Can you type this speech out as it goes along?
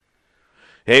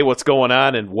Hey, what's going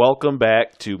on? And welcome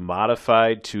back to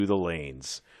Modified to the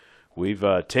Lanes. We've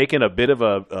taken a bit of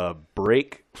a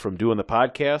break from doing the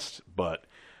podcast, but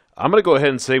I'm going to go ahead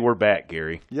and say we're back,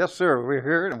 Gary. Yes, sir. We're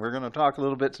here, and we're going to talk a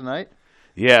little bit tonight.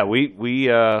 Yeah, we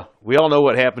all know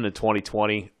what happened in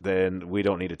 2020. Then we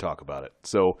don't need to talk about it.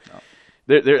 So,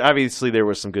 No. there obviously there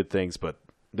was some good things, but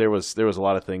there was a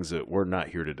lot of things that we're not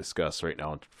here to discuss right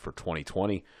now for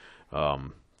 2020.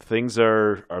 Things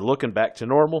are looking back to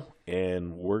normal,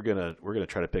 and we're gonna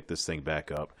try to pick this thing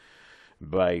back up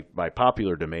by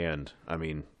popular demand. I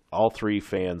mean, all three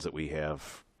fans that we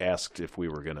have asked if we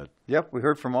were gonna. Yep, we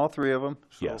heard from all three of them.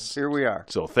 So Yes. here we are.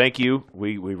 So thank you.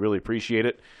 We really appreciate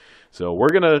it. So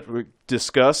we're gonna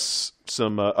discuss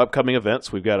some upcoming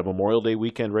events. We've got a Memorial Day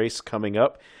weekend race coming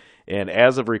up, and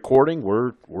as of recording,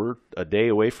 we're a day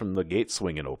away from the gate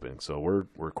swinging open. So we're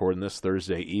recording this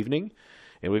Thursday evening.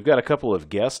 And we've got a couple of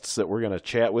guests that we're going to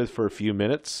chat with for a few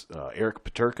minutes, Eric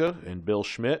Paterka and Bill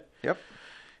Schmidt. Yep.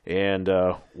 And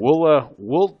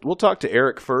we'll talk to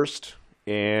Eric first,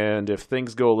 and if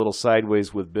things go a little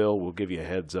sideways with Bill, we'll give you a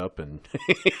heads up. And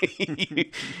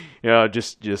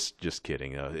just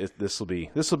kidding. This will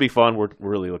be fun. We're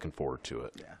really looking forward to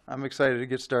it. Yeah, I'm excited to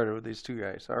get started with these two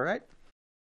guys. All right.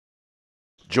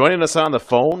 Joining us on the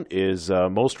phone is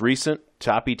most recent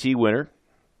Top ET winner.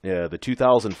 The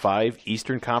 2005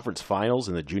 Eastern Conference Finals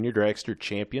and the Junior Dragster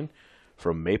champion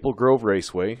from Maple Grove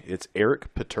Raceway. It's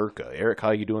Eric Paterka. Eric, how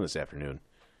are you doing this afternoon?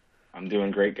 I'm doing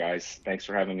great, guys. Thanks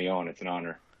for having me on. It's an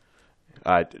honor.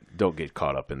 Don't get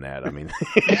caught up in that. I mean,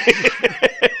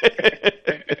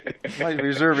 Might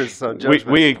reserve his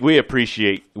judgment. we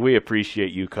appreciate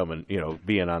you coming,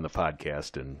 being on the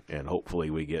podcast, and hopefully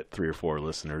we get 3 or 4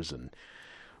 listeners, and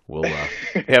we'll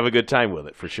have a good time with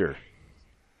it for sure.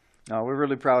 No, we're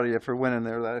really proud of you for winning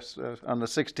there last on the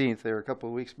 16th there a couple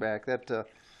of weeks back. That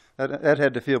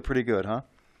had to feel pretty good, huh?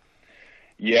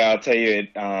 Yeah, I'll tell you,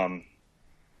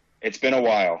 it's been a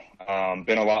while.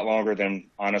 Been a lot longer than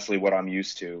honestly what I'm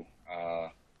used to.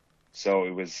 So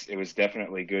it was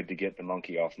definitely good to get the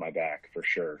monkey off my back for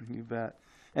sure. You bet.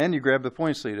 And you grabbed the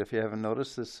points lead. If you haven't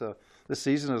noticed, this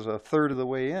season is a third of the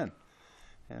way in.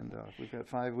 And we've got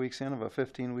 5 weeks in of a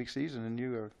 15-week season, and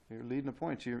you're leading the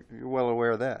points. You're well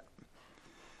aware of that.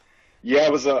 Yeah,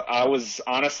 I was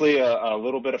honestly a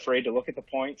little bit afraid to look at the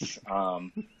points.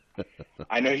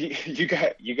 I know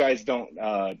you guys don't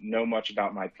know much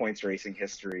about my points racing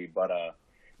history, but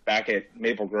back at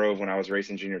Maple Grove when I was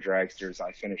racing junior dragsters,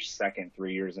 I finished second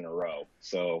 3 years in a row.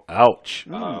 So ouch.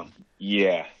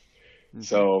 Yeah.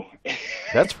 So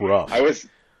that's rough. I was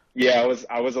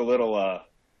a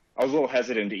little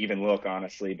hesitant to even look,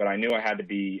 honestly, but I knew I had to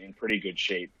be in pretty good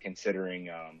shape considering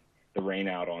the rain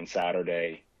out on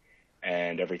Saturday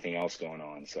and everything else going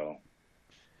on. So,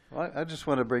 well, I just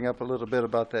want to bring up a little bit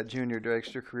about that junior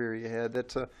dragster career you had.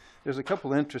 There's a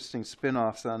couple interesting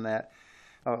spin-offs on that.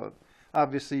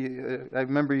 Obviously, I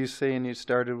remember you saying you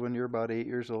started when you were about 8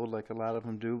 years old, like a lot of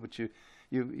them do, but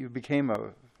you became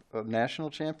a national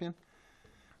champion?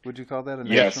 Would you call that a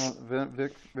Yes. national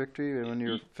victory when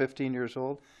you were 15 years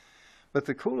old? But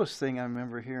the coolest thing I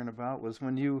remember hearing about was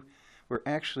when you were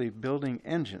actually building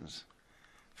engines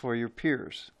for your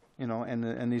peers,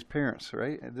 and these parents,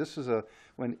 right? This is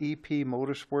when EP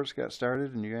Motorsports got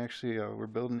started, and you actually were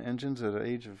building engines at an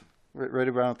age of right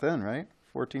about then, right?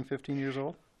 14, 15 years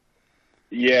old?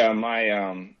 Yeah,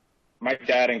 my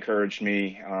dad encouraged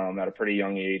me at a pretty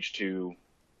young age to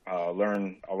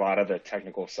learn a lot of the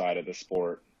technical side of the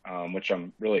sport, which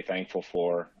I'm really thankful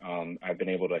for. I've been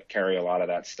able to carry a lot of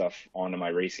that stuff onto my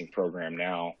racing program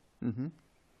now. Mm-hmm.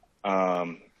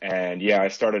 And yeah, I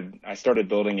started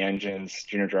building engines,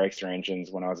 junior dragster engines,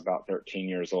 when I was about 13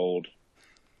 years old,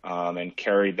 and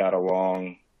carried that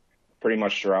along pretty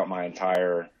much throughout my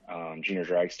entire junior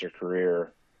dragster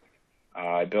career.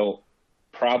 I built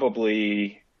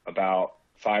probably about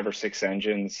 5 or 6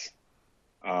 engines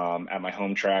at my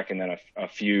home track, and then a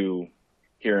few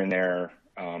here and there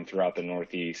throughout the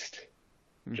Northeast,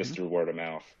 just through word of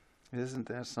mouth. Isn't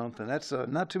that something? That's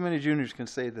not too many juniors can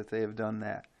say that they have done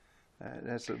that.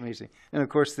 That's amazing. And of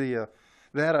course,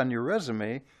 that on your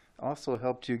resume also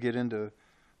helped you get into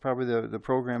probably the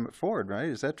program at Ford, right?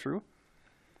 Is that true?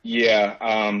 Yeah,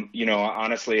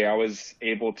 honestly, I was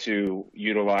able to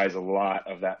utilize a lot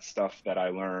of that stuff that I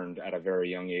learned at a very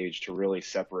young age to really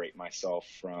separate myself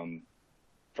from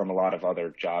a lot of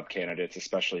other job candidates,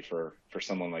 especially for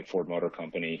someone like Ford Motor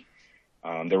Company.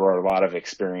 There were a lot of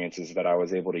experiences that I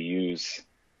was able to use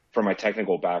from my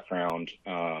technical background,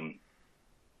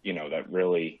 that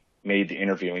really made the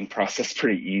interviewing process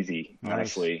pretty easy,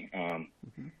 honestly.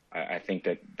 I think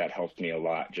that helped me a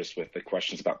lot, just with the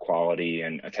questions about quality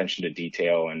and attention to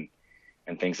detail and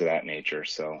things of that nature.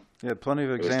 So Yeah, plenty of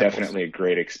it was examples. definitely a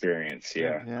great experience.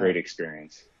 Yeah, Yeah. great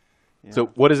experience. Yeah. So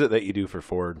what is it that you do for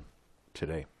Ford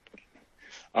today?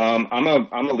 I'm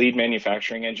a lead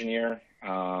manufacturing engineer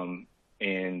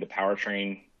in the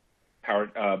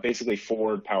basically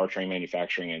Ford powertrain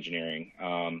manufacturing engineering.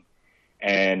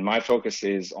 And my focus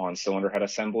is on cylinder head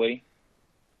assembly.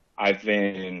 I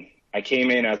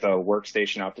came in as a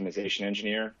workstation optimization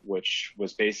engineer, which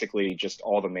was basically just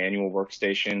all the manual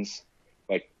workstations,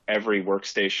 like every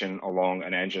workstation along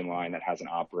an engine line that has an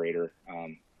operator,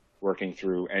 working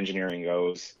through engineering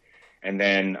those. And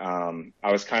then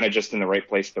I was kind of just in the right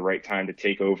place at the right time to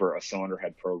take over a cylinder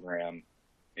head program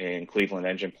in Cleveland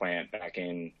Engine Plant back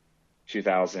in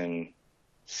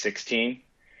 2016.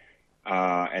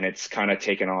 And it's kind of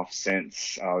taken off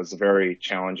since. It was a very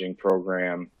challenging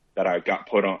program that I got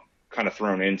kind of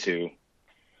thrown into.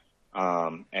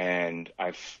 And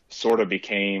I've sort of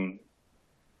became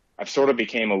a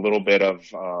little bit of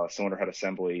cylinder head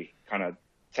assembly kind of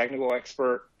technical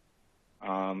expert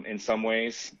in some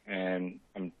ways, and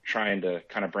I'm trying to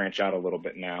kind of branch out a little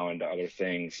bit now into other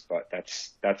things, but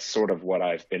that's sort of what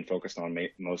I've been focused on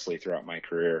mostly throughout my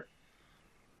career.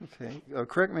 Okay.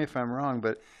 Correct me if I'm wrong,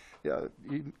 but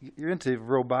you're into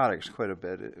robotics quite a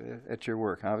bit at your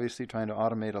work, obviously trying to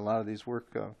automate a lot of these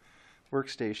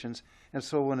workstations. And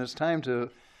so when it's time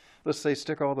to, let's say,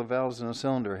 stick all the valves in a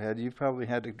cylinder head, you've probably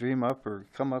had to dream up or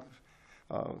come up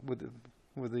with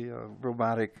the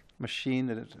robotic machine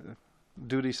that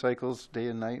duty cycles day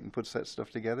and night and puts that stuff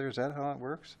together. Is that how it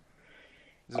works?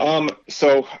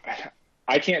 So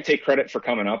I can't take credit for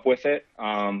coming up with it,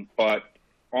 but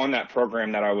on that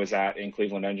program that I was at in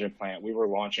Cleveland Engine Plant, we were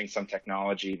launching some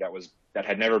technology that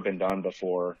had never been done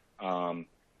before,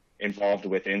 involved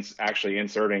with actually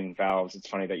inserting valves. It's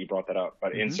funny that you brought that up,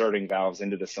 but inserting valves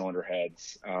into the cylinder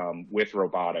heads with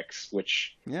robotics,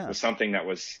 which was something that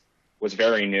was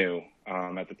very new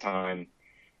at the time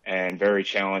and very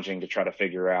challenging to try to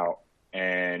figure out.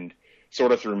 And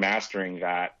sort of through mastering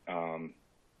that,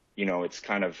 it's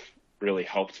kind of really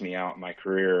helped me out in my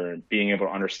career, and being able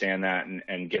to understand that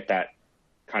and get that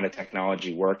kind of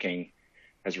technology working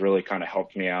has really kind of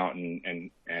helped me out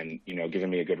and given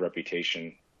me a good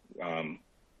reputation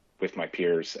with my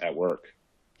peers at work.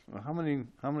 Well, how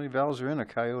many valves are in a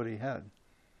Coyote head?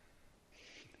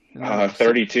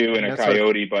 32 in a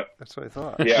Coyote, but that's what I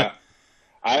thought. Yeah,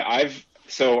 I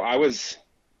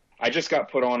just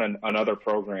got put on another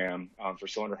program for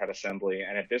cylinder head assembly,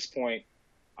 and at this point,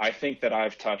 I think that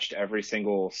I've touched every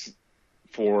single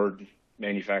Ford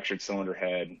manufactured cylinder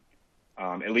head,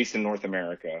 at least in North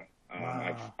America.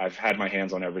 Wow. I've had my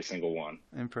hands on every single one.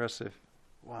 Impressive.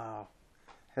 Wow.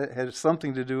 Had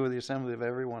something to do with the assembly of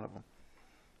every one of them.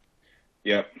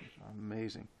 Yep.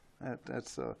 Amazing.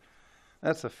 That's a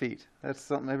feat. That's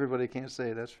something everybody can't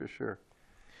say. That's for sure.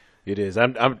 It is.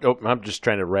 I'm just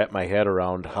trying to wrap my head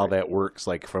around how that works,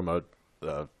 like from a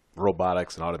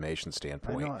robotics and automation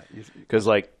standpoint. Because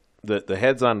like the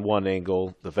head's on one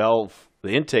angle, the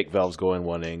intake valves go in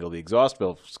one angle, the exhaust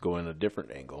valves go in a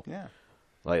different angle. Yeah.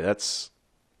 Like that's.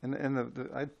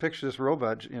 And I picture this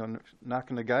robot,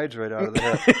 knocking the guides right out of the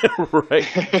head.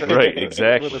 right,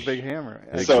 exactly. With a big hammer.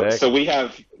 Exactly. So we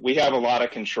have a lot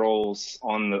of controls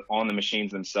on the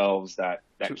machines themselves that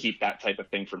keep that type of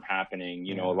thing from happening.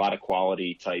 A lot of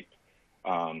quality type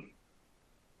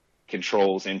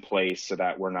controls in place so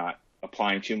that we're not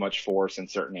applying too much force in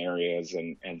certain areas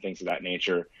and things of that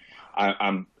nature.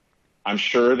 I'm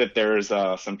sure that there's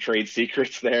some trade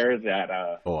secrets there that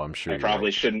I'm sure I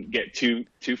probably shouldn't get too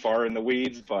far in the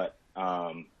weeds, but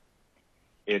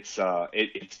it's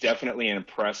definitely an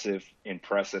impressive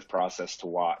process to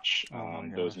watch.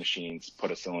 Those machines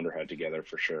put a cylinder head together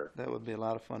for sure. That would be a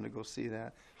lot of fun to go see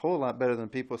that. A whole lot better than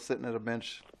people sitting at a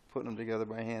bench putting them together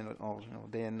by hand all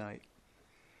day and night.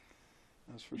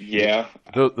 That's for sure. Yeah.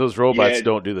 Those robots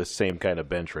don't do the same kind of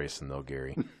bench racing though,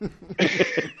 Gary.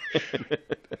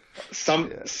 Some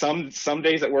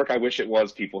days at work I wish it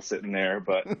was people sitting there,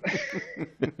 but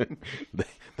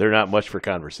they're not much for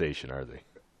conversation, are they?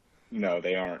 No,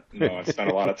 they aren't. No, I've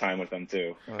spent a lot of time with them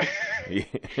too.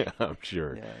 Yeah, I'm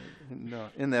sure. Yeah, no.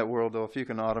 In that world though, if you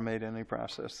can automate any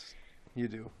process, you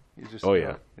do. You just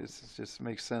yeah. It just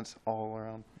makes sense all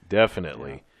around.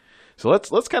 Definitely. Yeah. So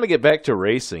let's kind of get back to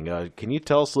racing. Can you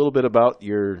tell us a little bit about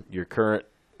your current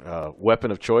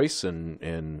weapon of choice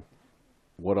and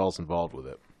what all's involved with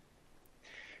it?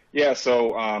 Yeah,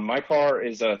 so my car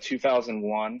is a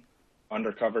 2001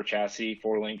 undercover chassis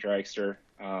 4-link dragster.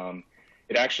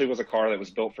 it actually was a car that was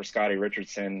built for Scotty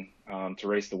Richardson to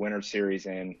race the Winter Series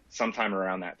in sometime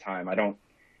around that time.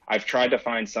 I've tried to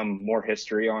find some more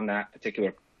history on that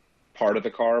particular part of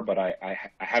the car, but I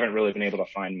haven't really been able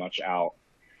to find much out.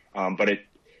 But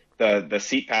the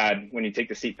seat pad, when you take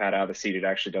the seat pad out of the seat, it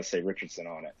actually does say Richardson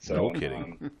on it. So no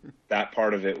kidding. That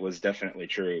part of it was definitely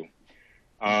true.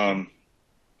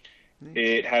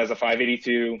 It has a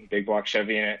 582 big block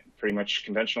Chevy in it, pretty much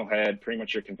conventional head, pretty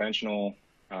much your conventional,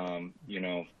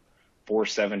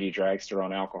 470 dragster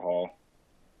on alcohol.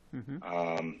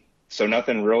 So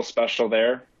nothing real special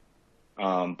there.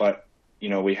 But,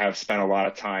 we have spent a lot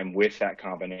of time with that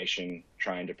combination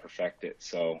trying to perfect it.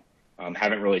 So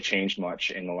haven't really changed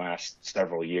much in the last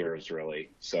several years, really.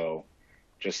 So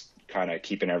just kind of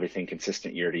keeping everything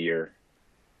consistent year to year.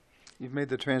 You've made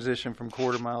the transition from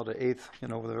quarter mile to eighth,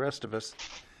 with the rest of us.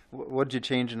 What did you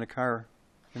change in the car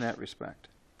in that respect?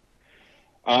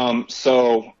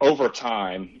 So over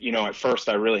time, at first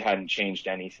I really hadn't changed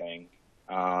anything.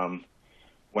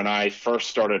 When I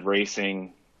first started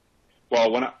racing,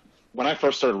 when I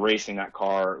first started racing that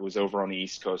car, it was over on the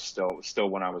East Coast still. It was still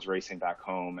when I was racing back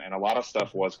home, and a lot of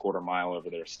stuff was quarter mile over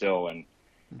there still. And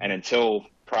until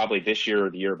probably this year or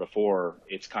the year before,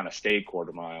 it's kind of stayed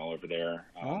quarter mile over there.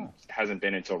 It hasn't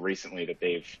been until recently that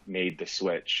they've made the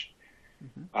switch.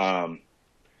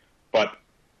 But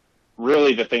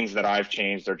really the things that I've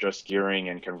changed are just gearing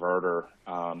and converter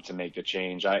to make the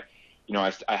change. I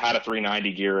had a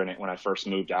 390 gear in it when I first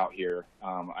moved out here.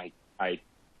 I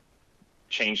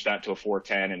changed that to a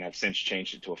 410 and have since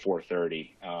changed it to a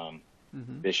 430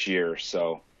 this year.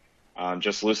 So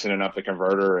just loosening up the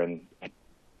converter and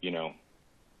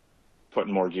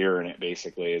putting more gear in it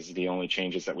basically is the only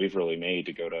changes that we've really made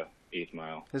to go to 8th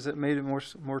mile. Has it made it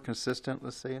more consistent,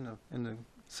 let's say, in the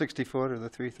 60 foot or the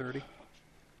 330?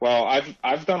 Well,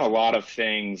 I've done a lot of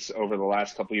things over the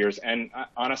last couple of years, and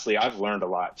honestly, I've learned a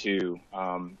lot too.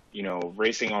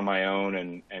 Racing on my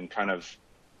own and kind of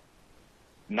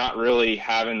not really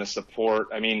having the support.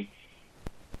 I mean,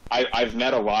 I've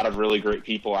met a lot of really great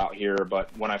people out here, but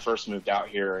when I first moved out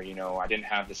here, I didn't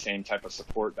have the same type of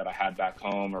support that I had back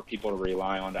home or people to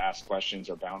rely on to ask questions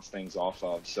or bounce things off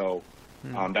of. So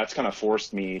that's kind of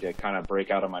forced me to kind of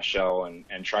break out of my shell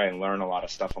and try and learn a lot of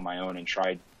stuff on my own and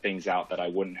try things out that I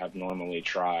wouldn't have normally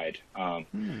tried.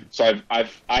 So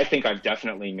I think I've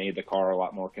definitely made the car a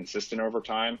lot more consistent over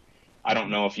time. I don't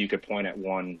know if you could point at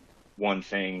one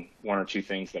or two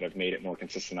things that have made it more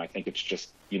consistent. I think it's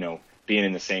just, being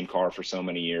in the same car for so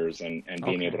many years and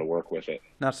being able to work with it.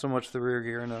 Not so much the rear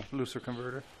gear and a looser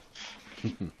converter.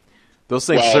 Those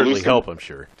things certainly help, I'm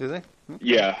sure. Do they?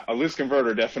 Yeah, a loose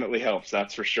converter definitely helps,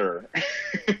 that's for sure.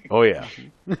 Oh, yeah.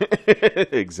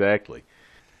 Exactly.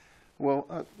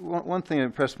 Well, one thing that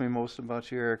impressed me most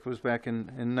about you, Eric, was back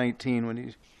in 19 when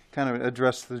you kind of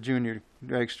addressed the junior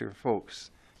dragster folks,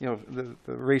 the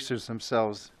racers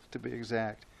themselves, to be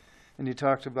exact. And you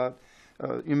talked about,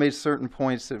 you made certain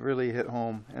points that really hit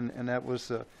home, and that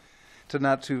was to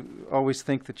not to always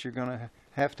think that you're going to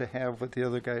have what the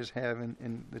other guys have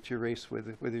and that you race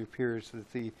with your peers,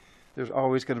 that there's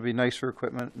always going to be nicer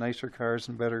equipment, nicer cars,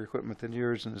 and better equipment than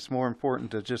yours, and it's more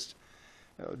important to just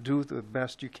do the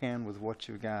best you can with what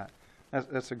you've got.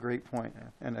 That's a great point,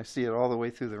 and I see it all the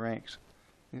way through the ranks.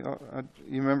 You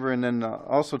remember, and then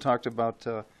also talked about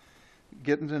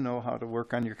getting to know how to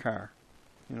work on your car.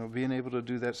 Being able to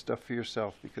do that stuff for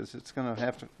yourself, because it's going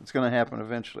to happen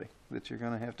eventually, that you're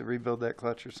going to have to rebuild that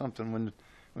clutch or something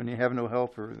when you have no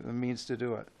help or the means to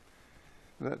do it.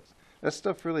 That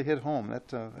stuff really hit home.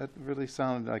 That really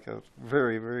sounded like a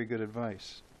very, very good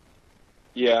advice.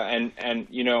 Yeah, and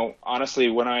honestly,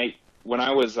 when I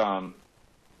was kind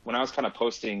of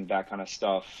posting that kind of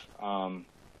stuff,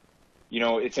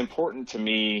 it's important to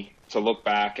me to look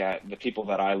back at the people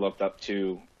that I looked up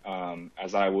to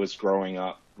as I was growing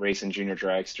up racing junior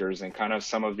dragsters, and kind of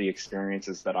some of the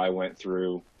experiences that I went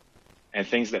through and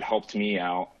things that helped me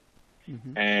out.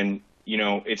 And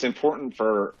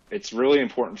it's really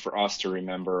important for us to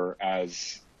remember,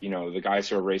 as the guys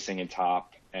who are racing in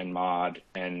top and mod,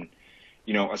 and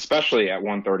especially at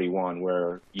 131,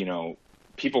 where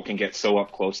people can get so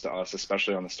up close to us,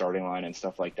 especially on the starting line and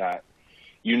stuff like that.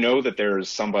 That there's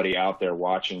somebody out there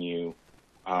watching you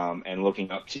and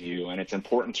looking up to you, and it's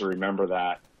important to remember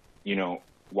that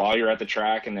while you're at the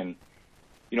track. And then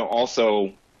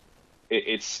also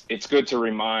it's good to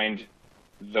remind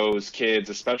those kids,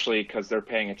 especially because they're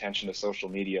paying attention to social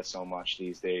media so much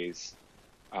these days,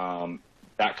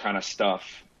 that kind of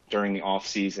stuff during the off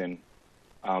season,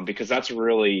 because that's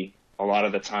really a lot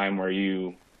of the time where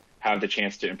you have the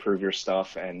chance to improve your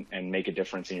stuff and make a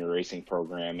difference in your racing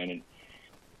program. And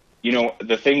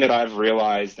The thing that I've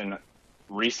realized and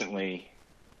recently,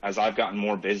 as I've gotten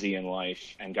more busy in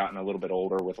life and gotten a little bit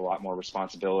older with a lot more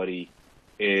responsibility,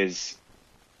 is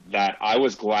that I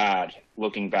was glad,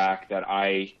 looking back, that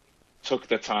I took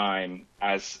the time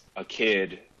as a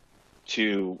kid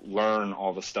to learn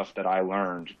all the stuff that I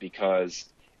learned, because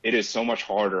it is so much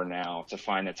harder now to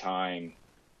find the time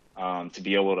to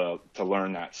be able to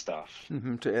learn that stuff.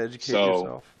 To educate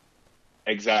yourself.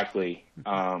 Exactly.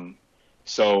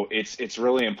 So it's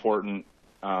really important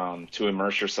to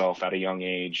immerse yourself at a young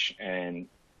age and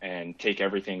take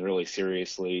everything really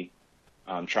seriously.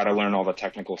 Try to learn all the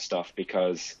technical stuff,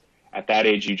 because at that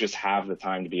age you just have the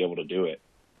time to be able to do it.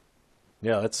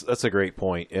 Yeah, that's a great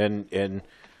point. And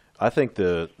I think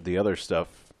the other stuff,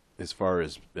 as far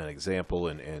as an example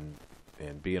and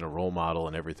being a role model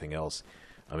and everything else,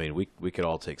 I mean, we could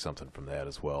all take something from that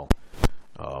as well.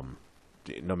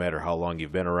 No matter how long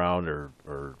you've been around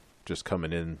or just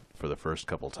coming in for the first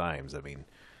couple times. I mean,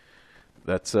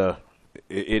 that's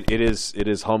it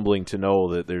is humbling to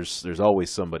know that there's always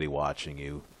somebody watching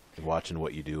you and watching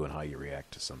what you do and how you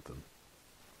react to something.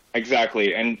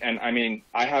 Exactly. And I mean,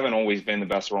 I haven't always been the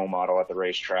best role model at the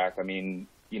racetrack. I mean,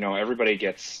 everybody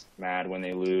gets mad when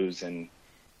they lose, and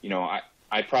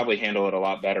I probably handle it a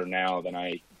lot better now than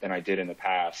I did in the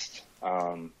past.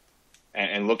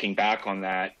 And looking back on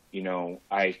that,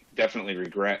 I definitely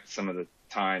regret some of the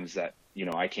times that,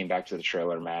 I came back to the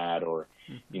trailer mad, or,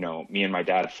 me and my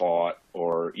dad fought,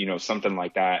 or, something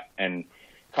like that, and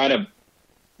kind of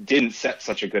didn't set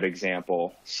such a good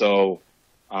example. So,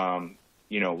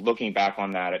 looking back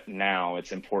on that now,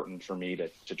 it's important for me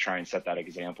to try and set that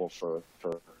example for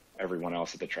everyone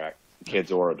else at the track,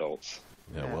 kids or adults.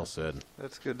 Yeah, well said.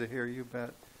 That's good to hear. You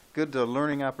bet. Good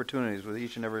learning opportunities with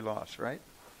each and every loss, right?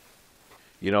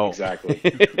 Exactly.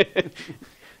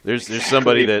 there's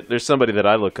somebody that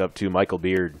I look up to, Michael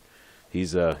Beard.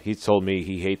 He's told me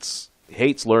he hates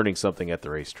learning something at the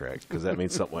racetrack, because that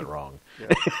means something went wrong.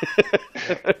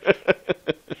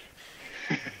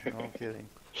 No kidding.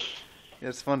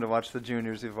 It's fun to watch the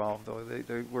juniors evolve, though.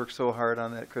 They work so hard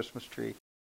on that Christmas tree,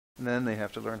 and then they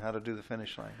have to learn how to do the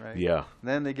finish line, right? Yeah. And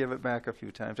then they give it back a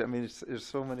few times. I mean, there's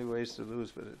so many ways to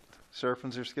lose, but it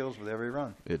sharpens their skills with every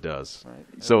run. It does. Right?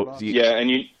 So yeah,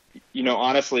 and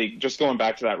honestly, just going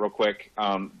back to that real quick,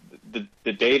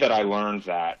 the day that I learned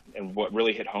that, and what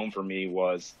really hit home for me,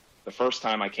 was the first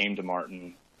time I came to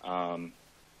Martin.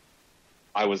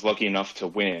 I was lucky enough to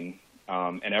win.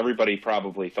 And everybody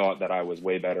probably thought that I was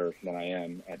way better than I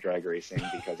am at drag racing,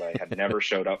 because I had never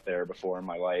showed up there before in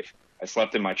my life. I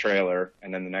slept in my trailer,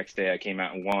 and then the next day I came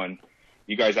out and won.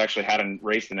 You guys actually had a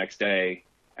race the next day,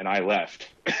 and I left.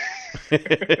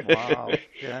 Wow.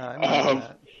 Yeah, I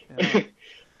remember that.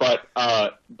 Yeah.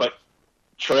 But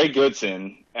Trey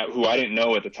Goodson, who I didn't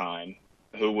know at the time,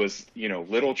 who was,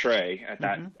 little Trey at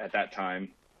that time,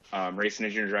 racing a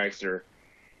junior dragster,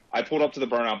 I pulled up to the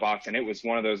burnout box, and it was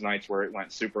one of those nights where it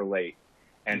went super late.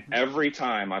 And every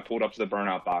time I pulled up to the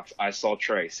burnout box, I saw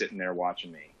Trey sitting there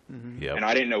watching me. Yep. And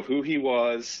I didn't know who he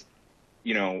was,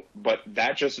 but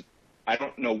that just, I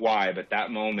don't know why, but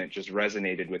that moment just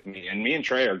resonated with me. And me and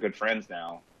Trey are good friends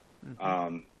now,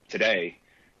 today.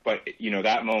 But,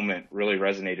 that moment really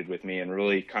resonated with me, and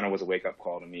really kind of was a wake-up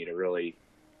call to me to really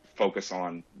focus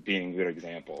on being a good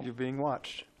example. You're being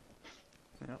watched.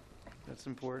 Yeah, that's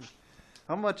important.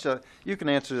 How much, you can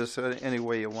answer this any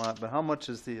way you want, but how much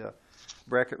has the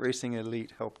Bracket Racing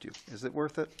Elite helped you? Is it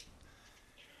worth it?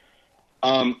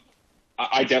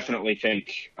 I definitely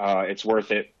think it's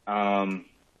worth it. I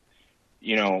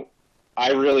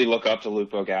really look up to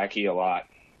Luke Bogacki a lot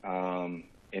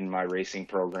in my racing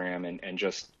program, and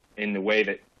just in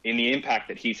the impact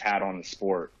that he's had on the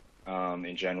sport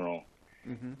in general.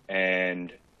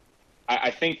 And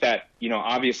I think that,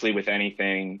 obviously with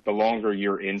anything, the longer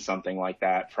you're in something like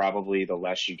that, probably the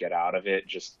less you get out of it,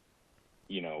 just,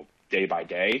 day by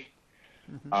day.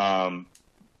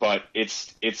 But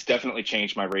it's definitely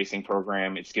changed my racing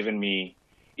program. It's given me,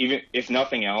 even if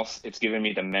nothing else, it's given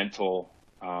me the mental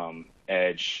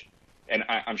edge. And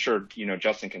I'm sure,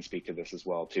 Justin can speak to this as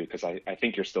well, too, because I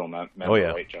think you're still mental,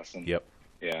 right, Justin? Yep.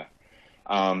 Yeah.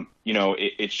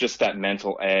 It's just that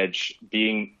mental edge,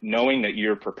 knowing that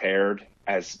you're prepared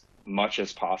as much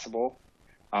as possible,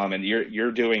 and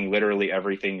you're doing literally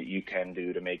everything that you can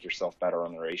do to make yourself better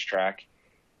on the racetrack.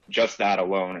 Just that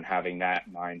alone, and having that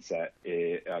mindset,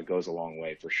 it goes a long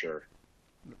way for sure.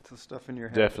 The stuff in your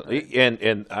head. Definitely, right?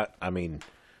 and I mean,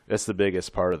 that's the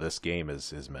biggest part of this game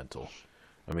is mental.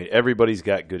 I mean, everybody's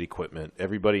got good equipment.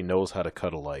 Everybody knows how to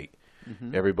cut a light.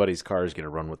 Everybody's car is going to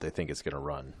run what they think it's going to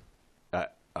run.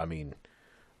 I mean,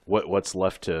 what's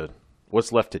left to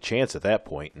what's left to chance at that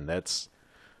point, and that's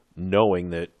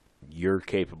knowing that you're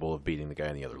capable of beating the guy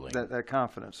in the other lane. That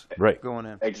confidence, right, going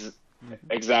in.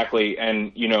 Exactly.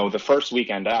 And, the first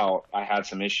weekend out, I had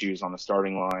some issues on the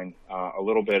starting line, a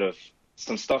little bit of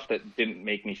some stuff that didn't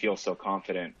make me feel so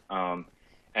confident.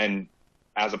 And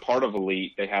as a part of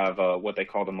Elite, they have what they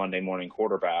call the Monday morning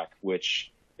quarterback,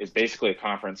 which is basically a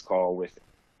conference call with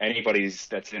anybody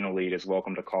that's in Elite is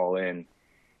welcome to call in,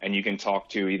 and you can talk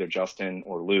to either Justin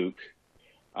or Luke.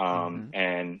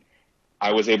 And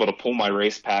I was able to pull my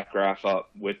race pack graph up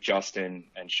with Justin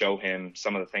and show him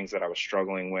some of the things that I was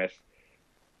struggling with,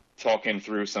 talk him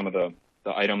through some of the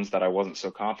items that I wasn't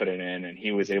so confident in, and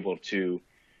he was able to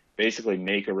basically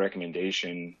make a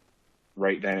recommendation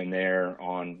right then and there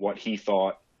on what he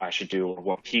thought I should do or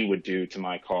what he would do to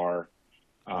my car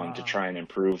to try and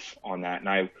improve on that.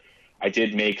 And I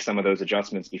did make some of those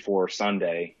adjustments before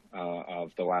Sunday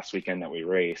of the last weekend that we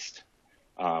raced.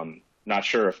 Not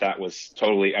sure if that was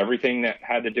totally everything that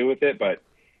had to do with it, but,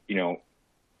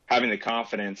 having the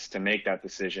confidence to make that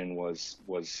decision was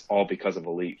all because of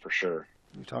Elite for sure.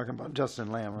 You're talking about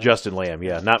Justin Lamb, right? Justin Lamb,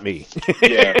 yeah, not me.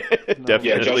 Yeah, definitely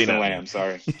yeah, Justin not Lamb. me.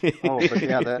 Sorry. Oh, but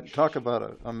yeah, talk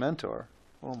about a mentor.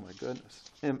 Oh my goodness,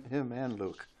 him and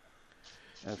Luke.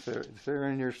 If they're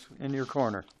in your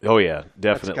corner. Oh yeah,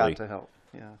 definitely. That's got to help.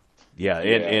 Yeah. Yeah,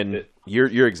 and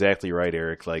you're exactly right,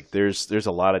 Eric. Like there's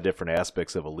a lot of different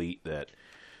aspects of Elite that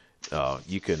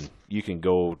you can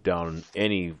go down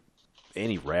any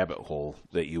rabbit hole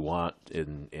that you want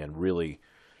and really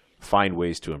find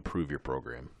ways to improve your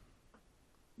program.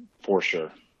 For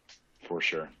sure.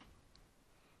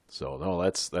 So no,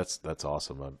 that's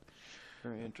awesome.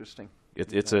 Very interesting.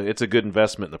 It's a good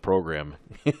investment in the program.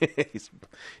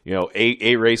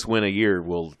 A race win a year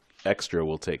will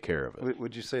take care of it.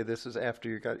 Would you say this is after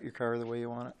you got your car the way you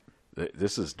want it?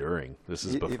 This is during. This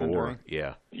is before. During?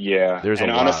 Yeah. Yeah. There's and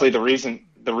a honestly, lot.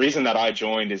 the reason that I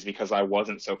joined is because I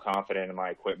wasn't so confident in my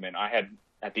equipment. I had,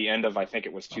 at the end of, I think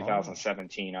it was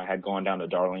 2017, I had gone down to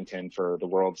Darlington for the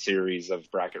World Series of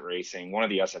Bracket Racing, one of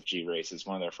the SFG races,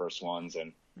 one of their first ones.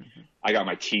 And I got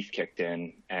my teeth kicked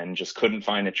in and just couldn't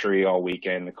find a tree all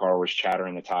weekend. The car was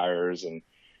chattering the tires and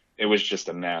it was just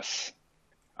a mess.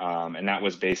 And that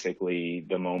was basically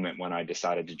the moment when I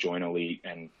decided to join Elite.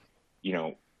 And,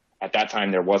 at that time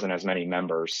there wasn't as many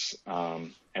members.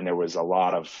 And there was a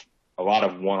lot of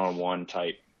one-on-one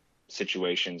type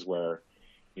situations where,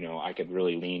 I could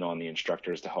really lean on the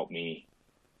instructors to help me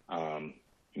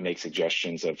make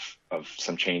suggestions of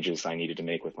some changes I needed to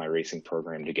make with my racing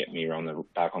program to get me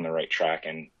back on the right track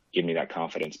and give me that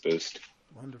confidence boost.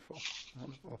 Wonderful.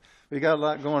 We got a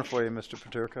lot going for you, Mr.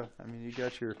 Paterka. I mean, you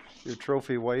got your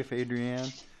trophy wife,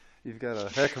 Adrienne. You've got a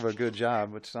heck of a good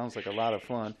job, which sounds like a lot of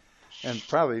fun, and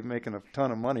probably making a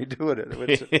ton of money doing it,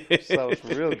 which sounds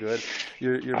real good.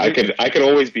 I could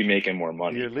always be making more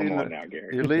money. Come on now,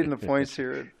 Gary. You're leading the points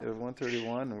here at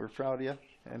 131, and we're proud of you.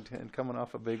 And coming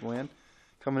off a big win,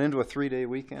 coming into a 3-day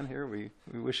weekend here, we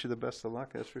wish you the best of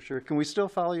luck. That's for sure. Can we still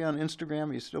follow you on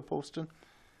Instagram? Are you still posting?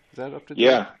 Is that up to date?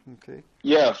 Yeah. Okay.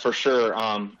 Yeah, for sure.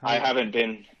 I haven't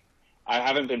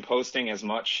been posting as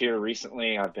much here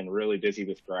recently. I've been really busy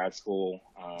with grad school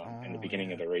in the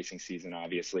beginning of the racing season,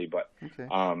 obviously. But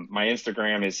my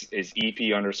Instagram is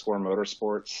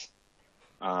EP_motorsports.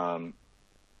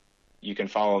 You can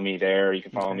follow me there. You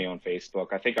can follow me on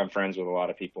Facebook. I think I'm friends with a lot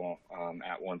of people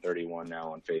at 131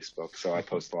 now on Facebook, so I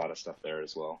post a lot of stuff there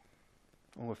as well.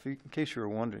 Well, in case you were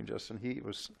wondering, Justin, he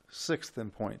was 6th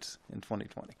in points in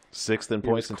 2020. 6th in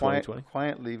points in 2020?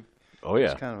 Quietly,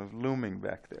 just kind of looming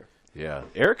back there. Yeah.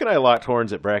 Eric and I locked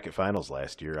horns at bracket finals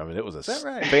last year. I mean, it was a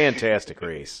fantastic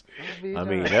race. I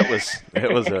mean,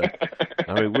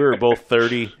 we were both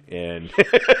 30 and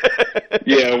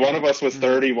yeah, one of us was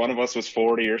 30, one of us was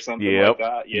 40 or something like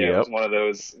that. Yeah, it was one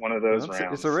of those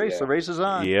rounds. It's a race. Yeah. The race is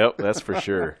on. Yep, that's for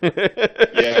sure.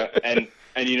 Yeah, and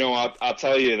I'll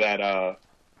tell you that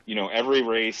every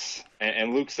race,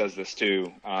 and Luke says this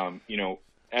too,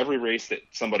 every race that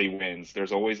somebody wins,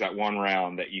 there's always that one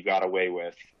round that you got away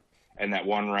with, and that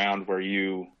one round where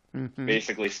you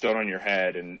basically stood on your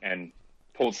head and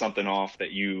pulled something off,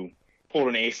 that you pulled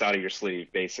an ace out of your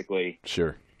sleeve, basically.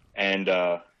 Sure. And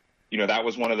that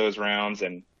was one of those rounds,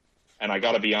 and I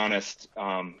got to be honest,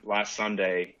 last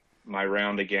Sunday, my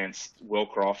round against Will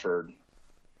Crawford,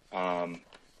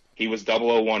 he was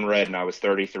 001 red and I was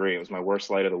 33. It was my worst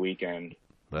light of the weekend.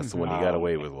 That's the one you got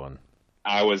away with one.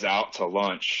 I was out to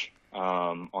lunch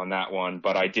on that one,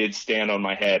 but I did stand on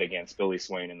my head against Billy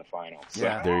Swain in the finals. So.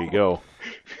 Yeah. There you go.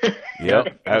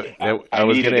 Yep. I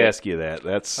was going to ask you that.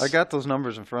 I got those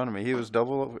numbers in front of me.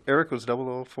 Eric was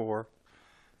 004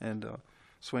 and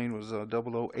Swain was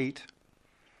 008.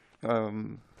 How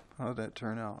did that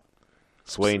turn out?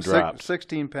 Swain dropped.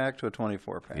 16 pack to a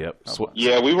 24 pack. Yep.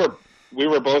 Yeah, we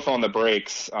were both on the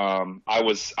brakes. I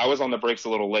was on the brakes a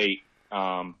little late,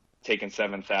 taking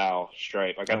 7th thou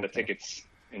stripe. I got the tickets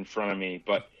in front of me,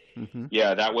 but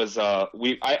yeah, that was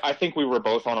I think we were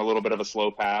both on a little bit of a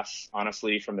slow pass,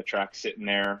 honestly, from the track sitting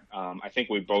there. I think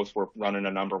we both were running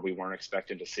a number we weren't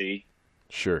expecting to see.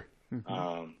 Sure.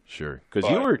 Sure.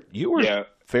 Because you were yeah.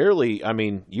 fairly. I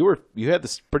mean, you had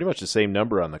this pretty much the same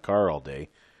number on the car all day,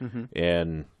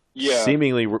 and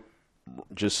seemingly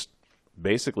just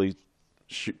basically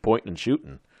pointing and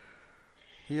shooting.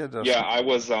 I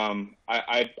was.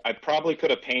 I probably could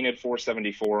have painted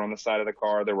 474 on the side of the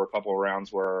car. There were a couple of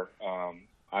rounds where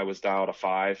I was dialed a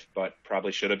 5, but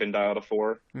probably should have been dialed a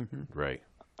 4. Right.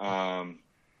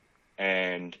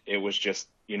 And it was just,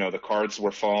 the cards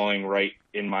were falling right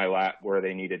in my lap where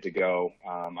they needed to go.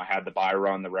 I had the buy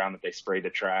run, the round that they sprayed the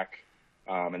track,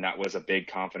 and that was a big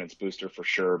confidence booster for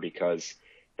sure, because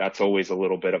that's always a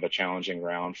little bit of a challenging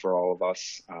round for all of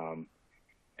us.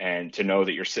 And to know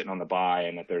that you're sitting on the buy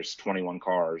and that there's 21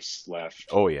 cars left.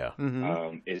 Oh yeah.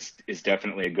 Is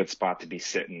definitely a good spot to be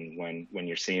sitting when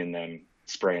you're seeing them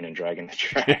spraying and dragging the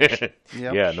track.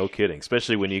 Yeah, no kidding.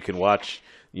 Especially when you can watch,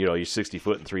 your 60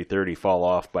 foot and 330 fall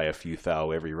off by a few thou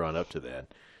every run up to that.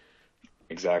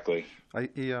 Exactly.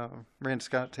 He ran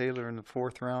Scott Taylor in the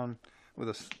 4th round with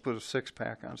a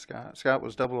 6-pack on Scott. Scott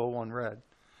was 001 red.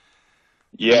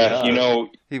 Yeah,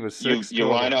 he was 6. You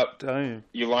line up.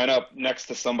 You line up next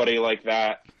to somebody like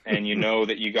that, and you know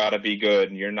that you got to be good,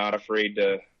 and you're not afraid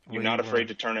to. You're not afraid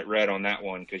to turn it red on that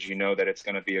one, because you know that it's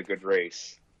going to be a good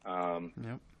race. And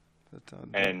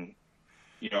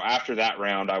after that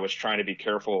round, I was trying to be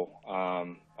careful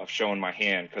of showing my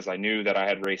hand, because I knew that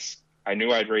I'd raced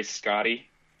Scotty.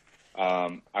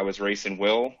 I was racing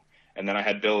Will. And then I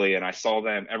had Billy, and I saw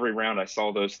them every round. I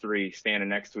saw those 3 standing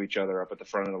next to each other up at the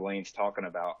front of the lanes, talking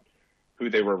about who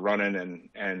they were running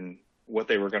and what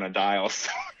they were going to dial. So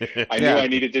I knew I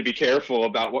needed to be careful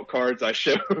about what cards I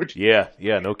showed. Yeah,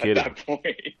 no kidding. At that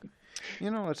point.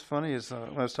 What's funny is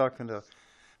when I was talking to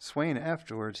Swain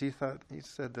afterwards, he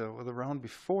said the round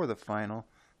before the final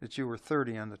that you were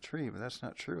 30 on the tree, but that's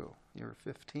not true. You were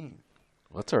 15.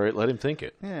 Well, that's all right. Let him think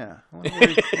it. Yeah.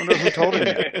 I wonder who told him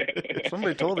that.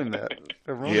 Somebody told him that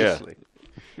erroneously.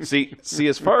 Yeah. See,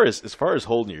 as far as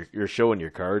holding your showing your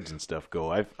cards and stuff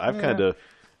go, I've kind of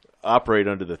operate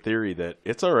under the theory that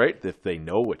it's all right if they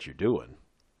know what you're doing.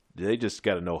 They just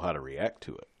got to know how to react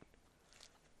to it.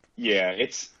 Yeah,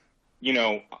 it's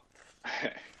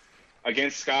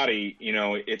against Scotty,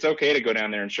 it's okay to go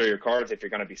down there and show your cards if you're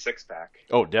going to be 6-pack.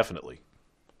 Oh, definitely.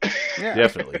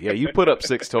 Definitely. Yeah, you put up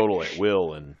 6 total at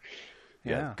will, and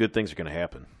good things are going to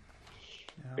happen.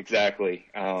 Yeah. Exactly.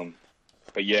 But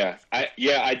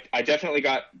I definitely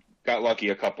got lucky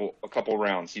a couple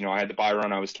rounds. I had the buy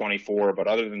run. I was 24, but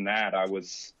other than that, I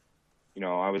was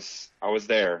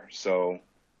there. So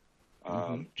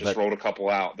just rolled a couple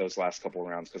out those last couple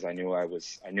rounds, because I knew I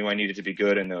needed to be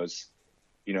good in those.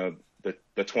 The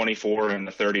 24 and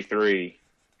the 33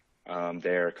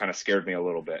 there kind of scared me a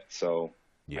little bit. So.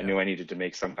 Yeah. I knew I needed to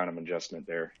make some kind of adjustment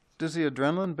there. Does the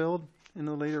adrenaline build in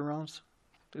the later rounds?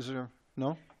 Is there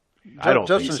no? I don't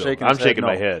think so. I'm shaking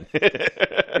my head.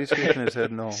 He's shaking his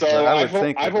head no. So I've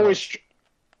always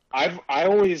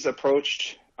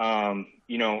approached and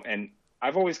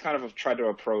I've always kind of tried to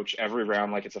approach every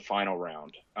round like it's a final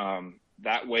round.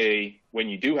 That way, when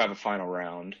you do have a final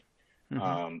round,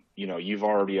 you've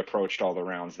already approached all the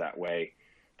rounds that way.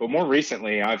 But more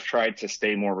recently, I've tried to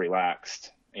stay more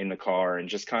relaxed in the car and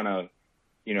just kind of,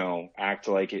 act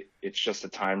like it's just a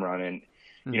time run. And,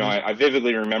 I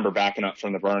vividly remember backing up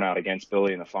from the burnout against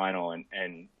Billy in the final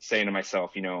and saying to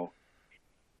myself,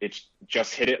 it's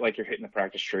just hit it like you're hitting the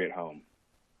practice tree at home.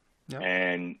 Yep.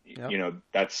 And,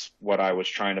 that's what I was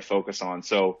trying to focus on.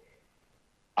 So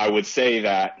I would say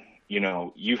that,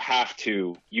 you have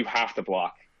to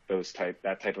block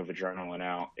that type of adrenaline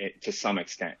out to some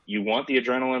extent. You want the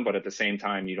adrenaline, but at the same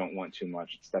time, you don't want too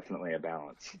much. It's definitely a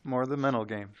balance. More the mental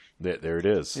game. There it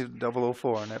is. He's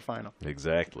 004 in that final.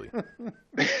 Exactly.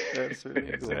 That's really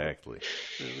exactly.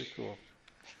 Cool. Really cool.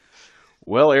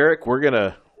 Well, Eric, we're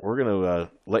gonna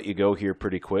let you go here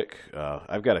pretty quick.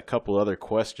 I've got a couple other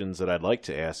questions that I'd like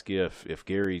to ask you if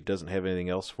Gary doesn't have anything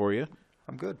else for you.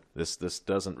 I'm good. This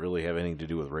doesn't really have anything to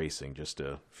do with racing. Just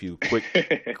a few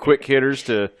quick hitters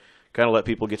to kind of let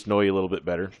people get to know you a little bit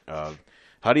better.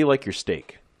 How do you like your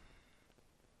steak?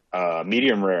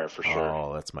 Medium rare for sure.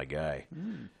 Oh, that's my guy.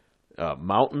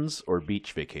 Mountains or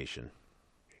beach vacation?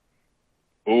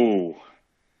 Ooh.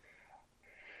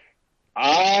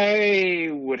 I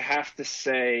would have to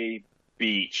say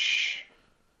beach,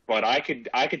 but I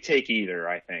could take either,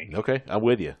 I think. Okay, I'm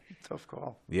with you. Tough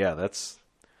call. Yeah, that's.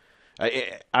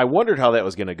 I wondered how that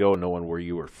was going to go, knowing where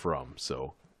you were from.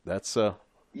 So that's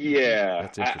Yeah,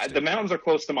 that's interesting. the mountains are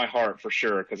close to my heart for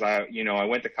sure because I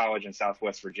went to college in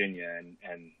Southwest Virginia,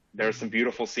 and there's some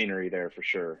beautiful scenery there for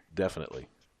sure. Definitely.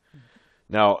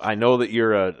 Now I know that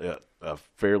you're a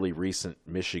fairly recent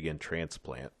Michigan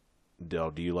transplant.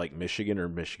 Do you like Michigan or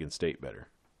Michigan State better?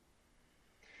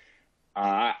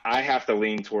 I have to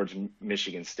lean towards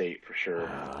Michigan State for sure.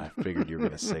 I figured you were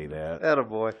going to say that.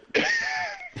 Attaboy.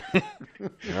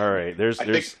 All right,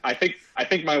 I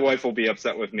think my wife will be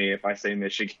upset with me if I say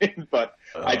Michigan, but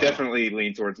I definitely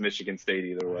lean towards Michigan State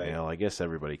either way. Well, I guess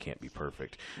everybody can't be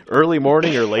perfect. Early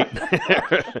morning or late?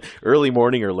 Early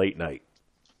morning or late night?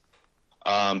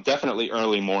 Definitely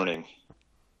early morning.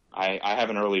 I have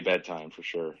an early bedtime for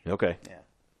sure. Okay. Yeah.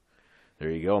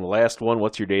 There you go. And the last one,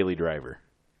 what's your daily driver?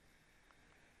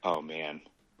 Oh man.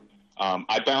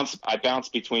 I bounce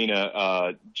between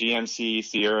a GMC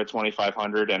Sierra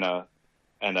 2500 and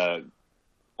a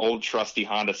old trusty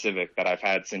Honda Civic that I've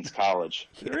had since college.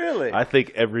 Really? I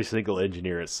think every single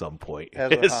engineer at some point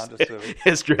Has a Honda Civic.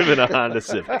 has driven a Honda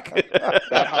Civic.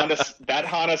 That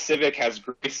Honda Civic has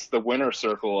graced the winner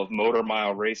circle of Motor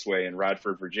Mile Raceway in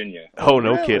Radford, Virginia. Oh,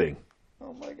 no Really? kidding.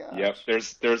 Oh my gosh. Yep,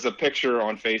 there's a picture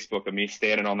on Facebook of me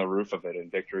standing on the roof of it in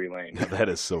Victory Lane. That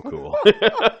is so cool.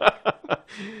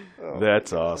 Oh,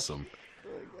 That's awesome.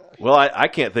 Well, I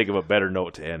can't think of a better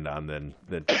note to end on than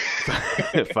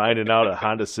finding out a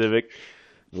Honda Civic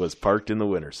was parked in the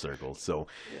winner's circle. So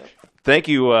thank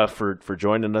you for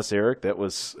joining us, Eric. That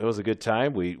was a good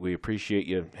time. We appreciate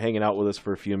you hanging out with us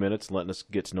for a few minutes and letting us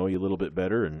get to know you a little bit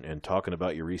better and talking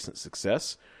about your recent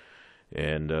success.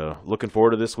 And looking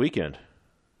forward to this weekend.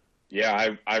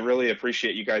 Yeah, I really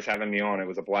appreciate you guys having me on. It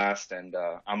was a blast, and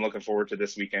I'm looking forward to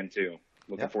this weekend too.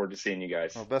 Looking forward to seeing you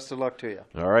guys. Well, best of luck to you.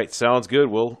 All right, sounds good.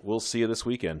 We'll see you this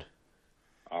weekend.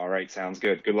 All right, sounds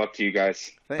good. Good luck to you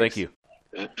guys. Thanks. Thank you.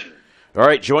 All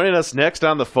right, joining us next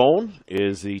on the phone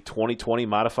is the 2020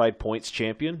 Modified Points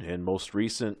champion and most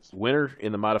recent winner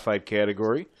in the modified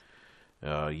category.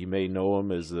 You may know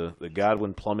him as the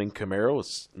Godwin Plumbing Camaro.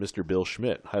 It's Mr. Bill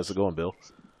Schmidt. How's it going, Bill?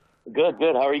 Good.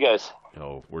 How are you guys?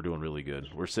 Oh, we're doing really good.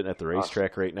 We're sitting at the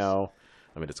racetrack right now.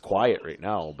 I mean, it's quiet right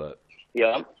now, but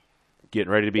Yeah. getting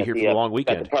ready to be here for the long Got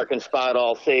weekend. the parking spot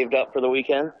all saved up for the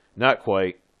weekend? Not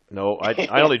quite. No,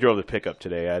 I only drove the pickup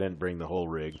today. I didn't bring the whole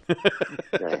rig. I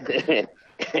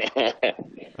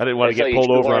didn't want to get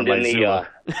pulled over on my Zuma.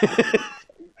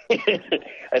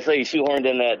 I saw you shoehorned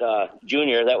in that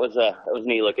Junior. That was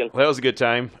neat looking. Well, that was a good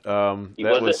time.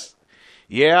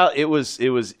 Yeah, it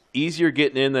was easier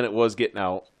getting in than it was getting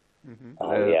out. Mm-hmm.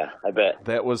 Oh yeah, I bet.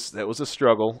 That was a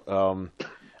struggle.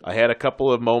 I had a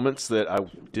couple of moments that I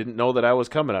didn't know that I was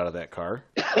coming out of that car.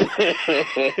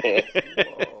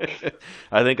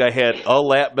 I think I had a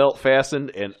lap belt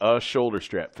fastened and a shoulder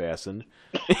strap fastened.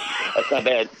 That's not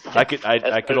bad.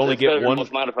 I could only get one.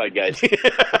 Most modified guys.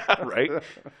 Right.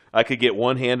 I could get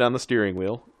one hand on the steering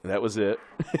wheel. That was it.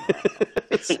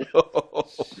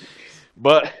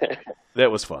 But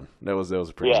that was fun. That was a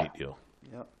pretty neat deal.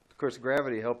 Yep. Of course,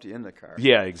 gravity helped you in the car.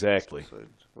 Yeah, exactly. So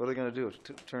what are they going to do?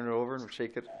 Turn it over and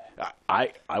shake it?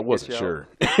 I wasn't sure.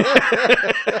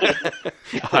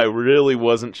 I really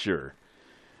wasn't sure.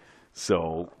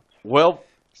 So, well,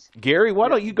 Gary, why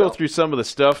don't you go through some of the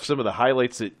stuff, some of the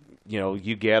highlights that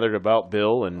you gathered about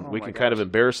Bill, and we can kind of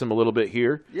embarrass him a little bit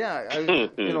here. Yeah,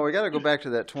 we got to go back to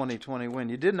that 2020 win.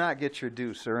 You did not get your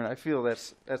due, sir, and I feel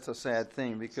that's a sad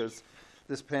thing because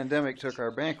this pandemic took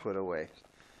our banquet away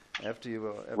after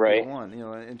you won.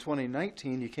 In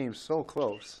 2019 you came so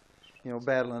close,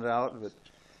 battling it out, but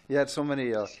you had so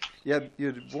many.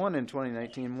 You'd won in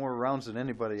 2019 more rounds than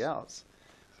anybody else.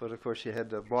 But, of course, you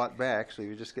had bought back, so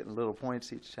you're just getting little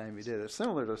points each time you did it.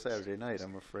 Similar to Saturday night,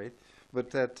 I'm afraid. But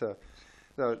that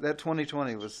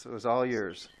 2020 was all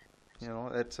yours.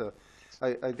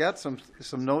 I got some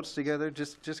notes together.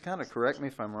 Just kind of correct me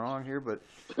if I'm wrong here, but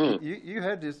you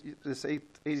had this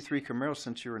 83 Camaro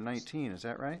since you were 19. Is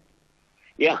that right?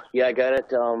 Yeah, I got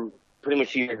it pretty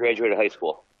much the year I graduated high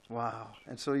school. Wow!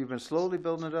 And so you've been slowly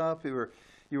building it up. You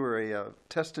were a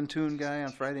test and tune guy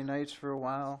on Friday nights for a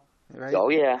while. Right? Oh,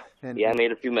 yeah. And I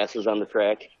made a few messes on the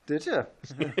track. Did you?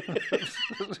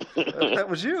 That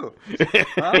was you. Yeah,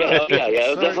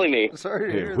 it was definitely me.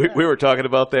 Sorry to hear we that. were talking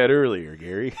about that earlier,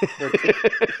 Gary.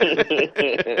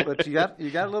 But you got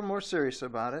a little more serious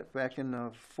about it back in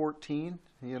 14.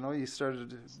 You started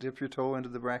to dip your toe into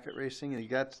the bracket racing, and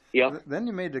then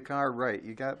you made the car right.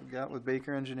 You got with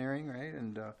Baker Engineering, right,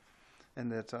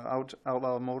 and that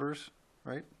Outlaw Motors,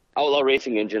 right? Outlaw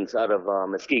Racing Engines out of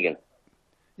Muskegon.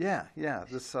 Yeah, yeah.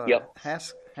 This Yep.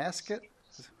 Haskett.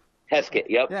 Heskett,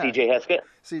 yep. Yeah. CJ Heskett.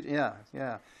 See, yeah,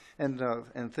 yeah.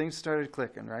 And things started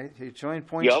clicking, right? He joined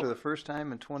points Yep. for the first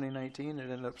time in 2019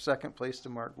 and ended up second place to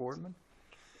Mark Boardman.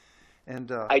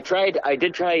 And I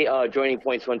did try joining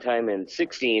points one time in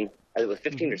 16. It was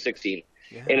 15 or 16,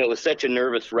 yeah. and it was such a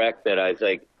nervous wreck that I was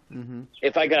like,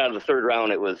 if I got out of the third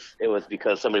round, it was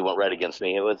because somebody went red against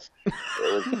me. It was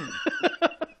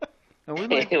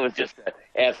it was just an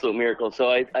absolute miracle. So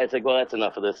I was like, well, that's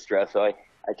enough of this stress. So I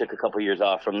took a couple of years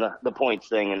off from the points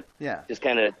thing and just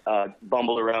kind of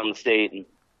bumbled around the state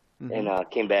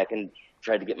and came back and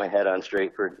tried to get my head on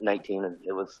straight for 19, and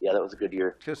that was a good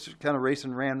year. Just kind of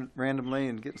racing randomly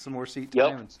and getting some more seat Yep.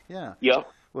 time. Yeah.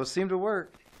 Yep. Well, it seemed to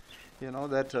work. You know,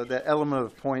 that element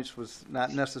of points was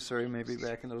not necessary maybe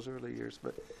back in those early years.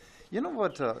 But you know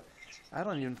what? I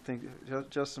don't even think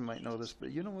Justin might know this,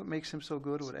 but you know what makes him so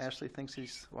good? What Ashley thinks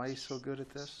why he's so good at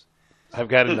this? I've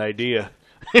got an idea.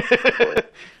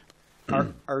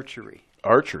 Archery.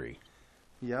 Archery.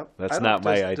 Yep. That's not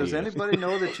my idea. Does anybody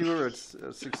know that you were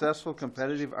a successful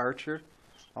competitive archer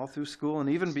all through school and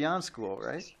even beyond school,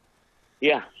 right?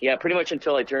 Yeah, pretty much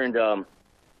until I turned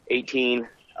 18.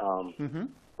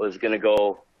 Was going to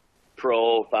go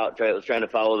pro. Was trying to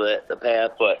follow the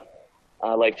path, but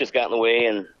life just got in the way,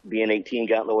 and being 18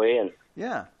 got in the way, and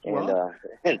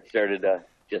and started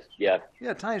Yeah,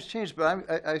 times changed, but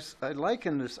I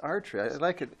liken this archery. I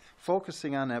like it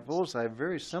focusing on that bullseye,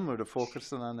 very similar to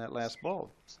focusing on that last bulb.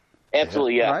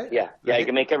 Absolutely, yeah, Right? yeah. You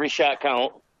can make every shot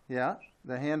count. Yeah,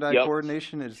 the hand-eye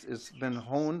coordination is been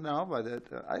honed now by that.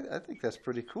 I think that's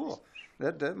pretty cool.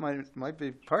 That might be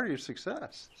part of your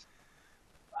success.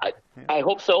 I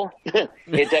hope so.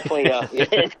 It definitely. I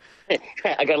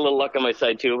got a little luck on my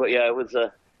side too, but yeah, it was.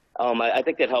 I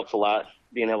think that helps a lot,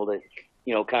 being able to,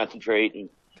 concentrate and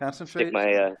stick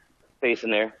my face in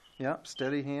there. Yeah,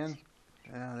 steady hand.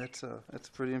 Yeah, that's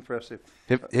pretty impressive.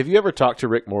 Have you ever talked to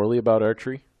Rick Morley about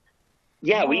archery?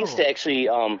 Yeah, we used to actually.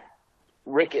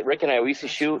 Rick and I, we used to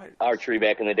shoot archery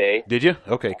back in the day. Did you?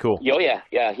 Okay, cool. Oh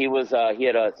yeah. He was. He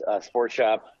had a sports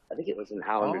shop. I think it was in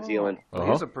Holland, New Zealand.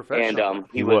 He's a professional. And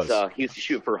he used to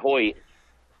shoot for Hoyt.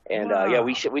 And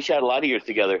we shot a lot of years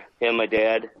together. Him, my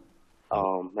dad,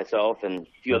 myself, and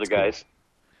a few other guys.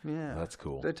 Yeah, that's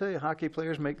cool. Did I tell you hockey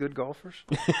players make good golfers?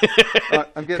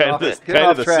 I'm getting off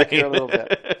track here a little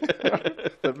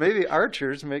bit. But maybe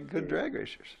archers make good drag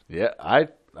racers. Yeah, I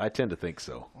tend to think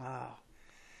so. Wow.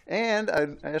 And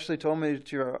Ashley told me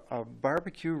that you're a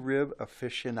barbecue rib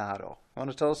aficionado. Want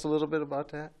to tell us a little bit about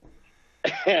that?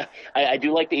 I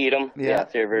do like to eat them. Yeah,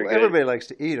 they're very good. Everybody likes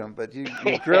to eat them, but you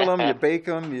grill them, you bake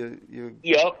them, you.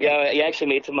 Yep, yeah. I actually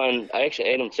made some I actually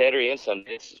ate them Saturday and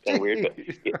Sunday. It's kind of weird,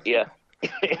 but yeah.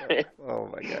 Oh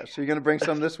my gosh! So you're gonna bring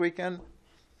some this weekend?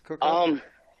 Cook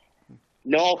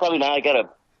No, probably not. I got a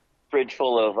fridge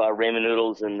full of ramen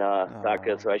noodles and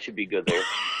vodka, so I should be good there.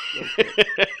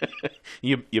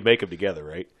 You make them together,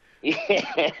 right?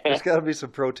 Yeah. There's got to be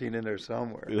some protein in there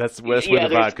somewhere. That's where the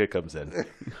vodka comes in.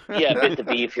 Yeah, a bit of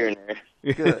beef here and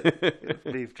there. Good.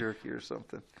 Beef jerky or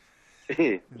something.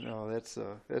 No,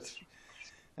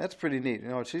 that's pretty neat.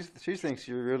 She thinks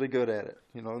you're really good at it.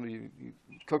 You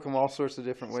cook them all sorts of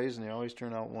different ways, and they always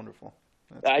turn out wonderful.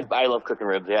 I love cooking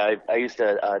ribs. Yeah, I used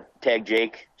to tag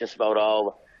Jake just about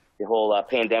all the whole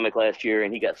pandemic last year,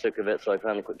 and he got sick of it, so I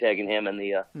finally quit tagging him in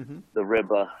the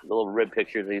little rib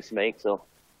pictures I used to make. So.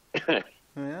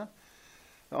 Yeah.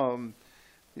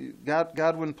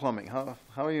 Godwin Plumbing. How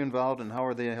are you involved, and how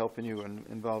are they helping you and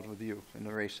involved with you in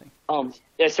the racing? I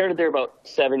started there about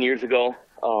 7 years ago,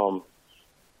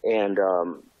 and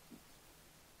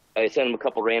I sent them a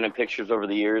couple random pictures over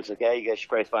the years. Like, hey, you guys should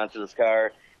probably sponsor this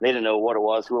car. They didn't know what it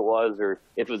was, who it was, or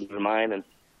if it was even mine.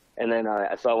 And then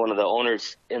I saw one of the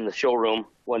owners in the showroom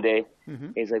one day.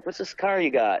 Mm-hmm. He's like, "What's this car you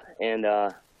got?" And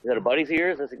is that a buddy's of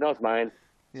yours? I was like, "No, it's mine."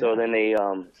 Yeah. So then they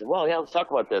said, "Well, yeah, let's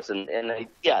talk about this."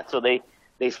 So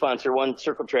they sponsor one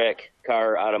circle track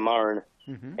car out of Marne,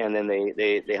 and then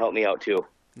they help me out too.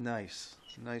 Nice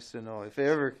to know. If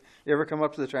you ever come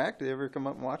up to the track, do they ever come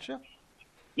up and watch you?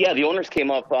 Yeah, the owners came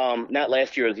up not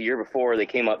last year, it was the year before. They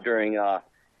came up during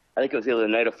I think it was either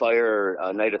Night of Fire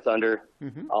or Night of Thunder.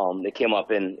 Mm-hmm. They came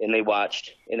up and they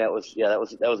watched, and that was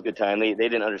a good time. They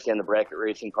didn't understand the bracket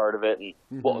racing part of it and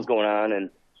what was going on, and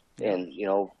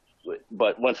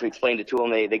but once we explained it to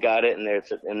them, they got it, and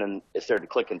then it started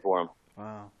clicking for them.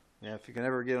 Wow. Yeah, if you can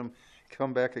ever get them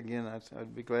come back again,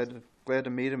 I'd be glad to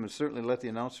meet them, and certainly let the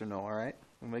announcer know. All right,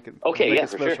 we'll make it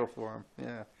special for them.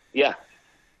 Yeah. Yeah.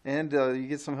 And you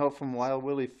get some help from Wild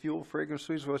Willie Fuel Fragrance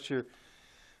Suites. What's your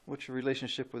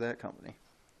relationship with that company?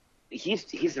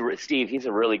 Steve. He's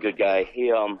a really good guy.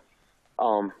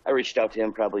 I reached out to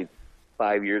him probably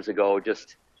 5 years ago.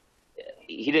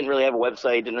 He didn't really have a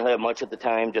website, didn't really have much at the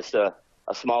time, just a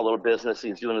small little business.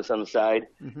 He's doing this on the side,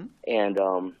 and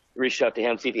reached out to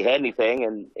him, see if he had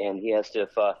anything, and he asked if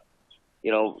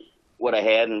what I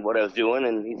had and what I was doing,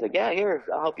 and he's like, yeah, here,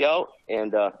 I'll help you out.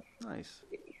 And Nice.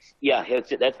 yeah,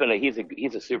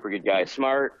 he's a super good guy,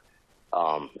 smart,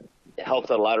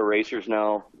 helps out a lot of racers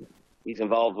now. He's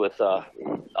involved with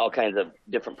all kinds of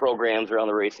different programs around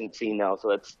the racing scene now, so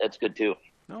that's good too.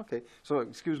 Okay. So,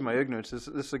 excuse my ignorance. This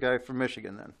is a guy from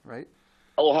Michigan, then, right?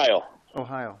 Ohio.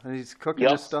 And he's cooking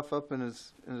Yep. his stuff up in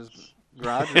his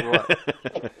garage or what?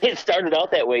 It started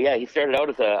out that way, yeah. He started out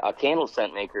as a candle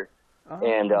scent maker,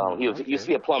 and he used to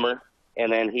be a plumber,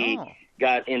 and then he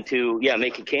got into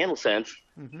making candle scents,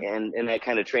 and that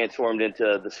kind of transformed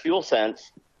into this fuel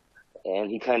scents, and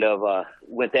he kind of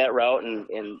went that route,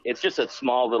 and it's just a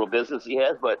small little business he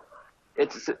has, but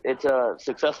it's a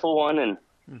successful one, and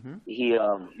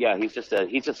he's just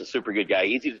a super good guy,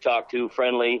 easy to talk to,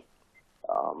 friendly,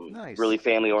 Nice. really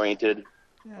family oriented.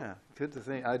 Yeah, good to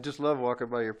think. I just love walking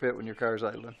by your pit when your car's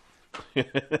idling.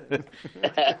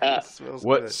 Smells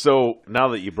What? good. So now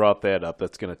that you brought that up,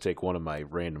 that's going to take one of my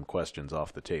random questions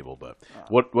off the table. But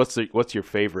what's your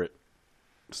favorite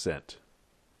scent?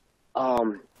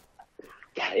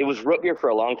 It was root beer for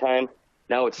a long time.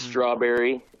 Now it's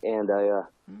strawberry, and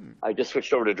I just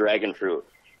switched over to dragon fruit.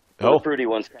 Oh. The fruity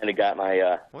ones kind of got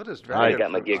my What is I dragon got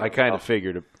my fruit? gig. I kind of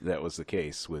figured that was the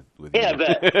case with Yeah, I you.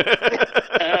 bet.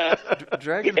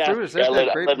 Dragon Yeah, fruit, is yeah, that I that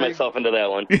led great big... myself into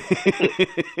that one.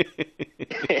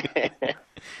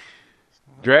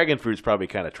 Dragon fruit's probably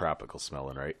kind of tropical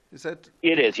smelling, right? Is that...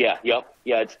 It is, yeah, yep,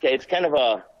 yeah. It's kind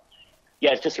of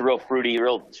it's just a real fruity,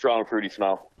 real strong fruity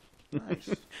smell. Nice.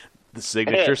 The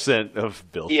signature scent of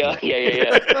Bill Yeah, Smith.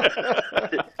 yeah.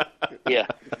 Yeah,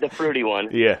 the fruity one.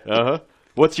 Yeah. Uh-huh.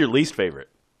 What's your least favorite?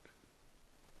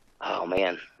 Oh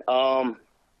man,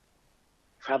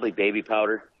 probably baby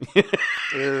powder.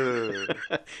 Ew.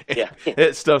 Yeah,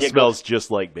 That stuff Yeah, go- smells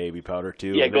just like baby powder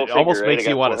too. Yeah, and go it almost figure, right? makes I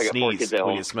you got want four- to I got four sneeze kids at when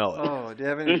home. you smell it. Oh, do you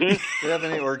have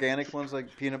any organic ones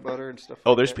like peanut butter and stuff?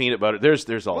 Oh, like there's that? peanut butter.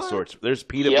 There's all sorts. There's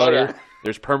peanut Yeah, butter. yeah.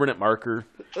 There's permanent marker.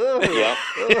 yeah,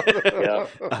 yeah.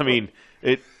 I mean,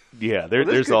 this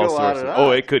there's could all go on sorts. and Of, on.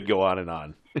 oh, it could go on and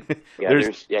on. Yeah,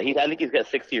 I think he's got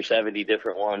 60 or 70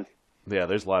 different ones.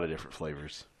 There's a lot of different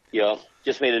flavors. Yeah,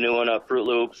 just made a new one, Fruit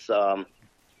Loops,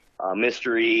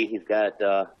 mystery. He's got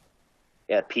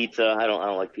pizza. I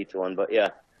don't like pizza one, but yeah.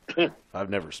 I've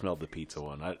never smelled the pizza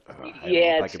one. I don't know if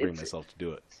Yeah, I could bring myself to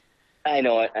do it. I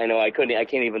know. I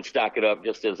can't even stock it up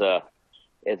just as a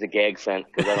gag scent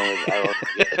because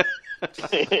I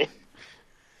don't.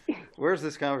 Where's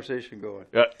this conversation going?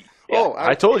 Oh,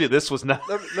 I told you this was not.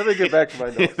 Let me get back to my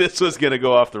notes. This was going to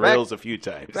go off the rails a few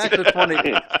times. Back to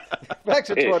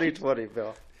 2020,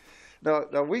 Bill.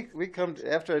 Now we come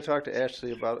after I talked to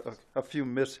Ashley about a few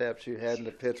mishaps you had in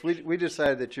the pits. We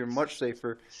decided that you're much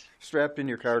safer strapped in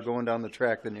your car going down the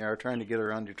track than you are trying to get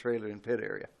around your trailer and pit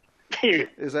area.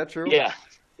 Is that true? Yeah,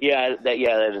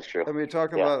 that is true. I mean,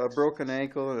 talking about a broken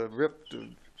ankle and a ripped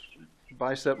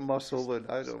bicep muscle, and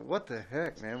I don't. What the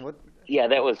heck, man? What? Yeah,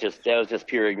 that was just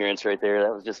pure ignorance right there.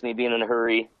 That was just me being in a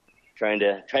hurry, trying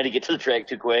to get to the track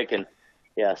too quick, and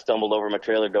stumbled over my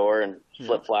trailer door and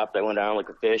flip flopped. I went down like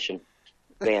a fish, and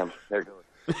bam, there it goes.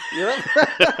 Yeah.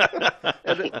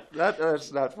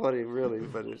 That's not funny, really,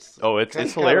 but it's. Oh, it's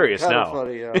hilarious kinda now.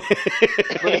 Funny, yeah.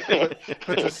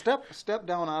 but to step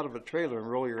down out of a trailer and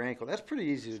roll your ankle, that's pretty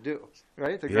easy to do,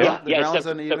 right? The ground's step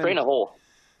uneven. right in a hole.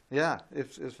 Yeah,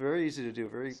 it's very easy to do,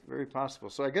 very very possible.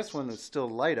 So I guess when it's still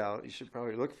light out, you should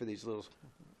probably look for these little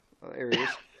areas.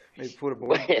 Maybe put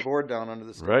a board down under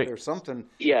the Right. or something.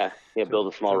 Yeah,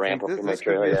 build a small I ramp think up for my this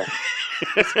could trailer. be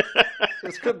Yeah.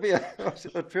 This could be a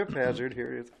trip hazard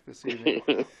here this evening.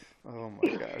 Oh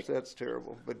my gosh, that's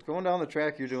terrible. But going down the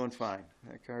track, you're doing fine.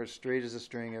 That car is straight as a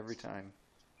string every time.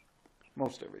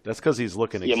 Most every time. That's because he's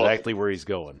looking Yeah, exactly where he's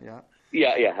going. Yeah.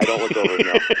 Yeah, I don't look over it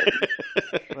now.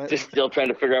 But, Just still trying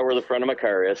to figure out where the front of my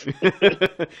car is.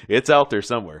 It's out there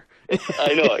somewhere.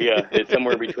 I know, yeah. It's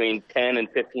somewhere between 10 and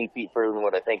 15 feet further than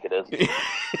what I think it is.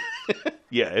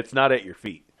 Yeah, it's not at your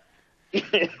feet.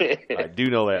 I do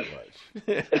know that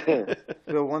much.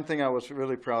 one thing I was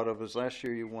really proud of is last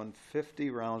year you won 50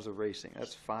 rounds of racing.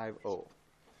 That's 5-0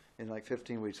 in like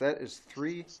 15 weeks. That is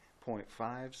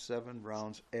 3.57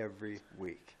 rounds every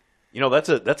week. You know, that's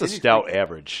a stout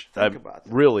average. Think about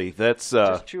that. Really, that's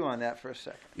Just chew on that for a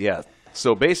second. yeah.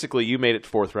 So basically, you made it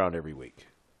fourth round every week.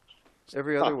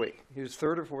 Every other week. He was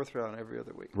third or fourth round every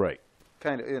other week. Right.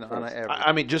 kind of on an average.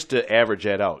 I mean, just to average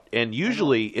that out, and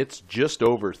usually it's just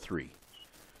over 3.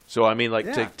 So I mean,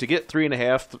 like to get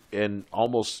 3.5 and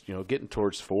almost getting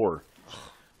towards 4.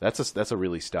 That's a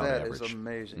really stout average. That is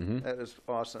amazing. Mm-hmm. That is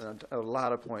awesome. A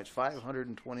lot of points.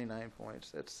 529 points.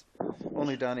 That's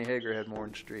only Donnie Hager had more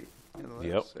than Street.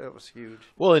 That was huge.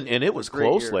 Well, and it was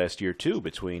close year. last year too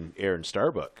between Aaron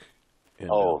Starbuck. And,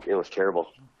 it was terrible.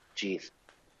 Jeez.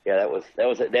 Yeah,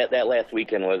 that last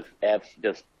weekend was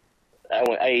just.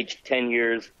 I aged 10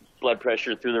 years, blood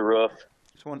pressure through the roof.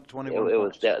 21 it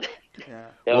was that. Yeah.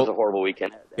 That was a horrible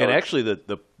weekend. Actually,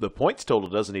 the points total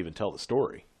doesn't even tell the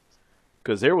story,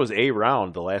 because there was a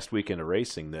round the last weekend of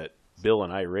racing that Bill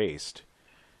and I raced.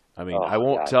 I mean, I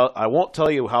won't tell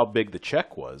you how big the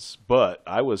check was, but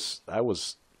I was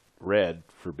red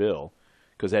for Bill,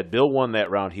 because had Bill won that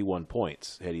round, he won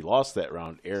points. Had he lost that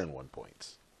round, Aaron won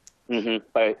points.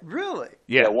 Mm-hmm. Really?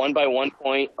 Yeah. Won by 1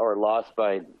 point or lost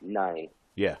by 9.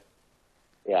 Yeah.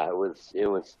 Yeah, it was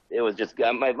just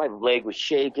my leg was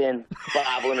shaking,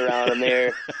 bobbling around in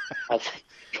there. I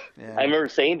remember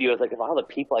saying to you, I was like, of all the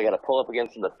people I got to pull up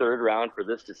against in the third round for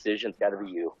this decision, it's got to be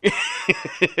you.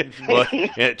 Well,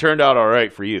 and it turned out all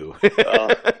right for you.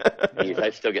 Geez,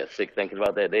 I still get sick thinking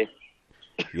about that day.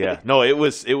 Yeah, no, it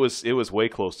was way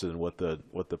closer than what the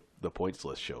points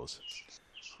list shows.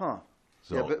 Huh.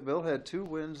 So. Yeah, Bill had 2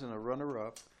 wins and a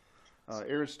runner-up.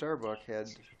 Aaron Starbuck had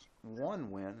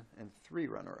 1 win and 3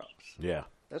 runner-ups. Yeah.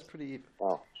 That's pretty even.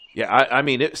 Wow. Yeah, I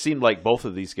mean, it seemed like both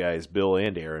of these guys, Bill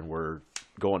and Aaron, were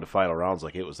going to final rounds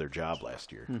like it was their job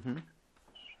last year. Mm-hmm.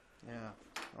 Yeah.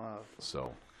 Wow.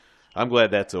 So, I'm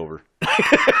glad that's over.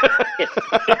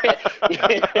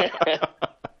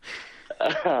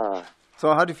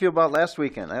 So, how do you feel about last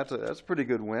weekend? That's a pretty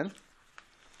good win.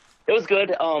 It was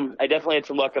good. I definitely had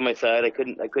some luck on my side. I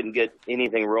couldn't get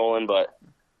anything rolling, but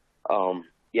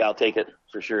yeah, I'll take it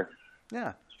for sure.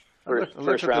 Yeah.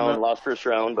 First round, lost first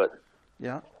round, but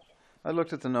yeah, I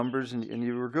looked at the numbers, and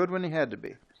you were good when you had to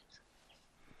be.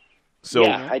 So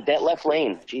yeah, that left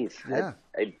lane, jeez, yeah.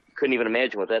 I couldn't even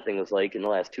imagine what that thing was like in the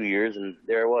last 2 years, and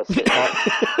there I was.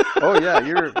 Oh yeah,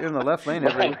 you're in the left lane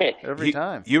every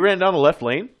time. You ran down the left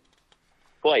lane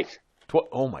Twice.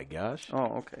 Oh my gosh!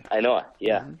 Oh, okay. I know it.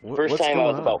 Yeah. Mm-hmm. First What's time I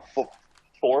was going about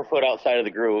 4 foot outside of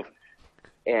the groove,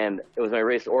 and it was my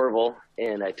race to Orville,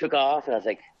 and I took off, and I was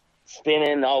like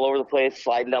spinning all over the place,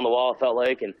 sliding down the wall. It felt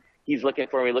like, and he's looking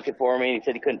for me, and he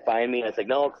said he couldn't find me, and I was like,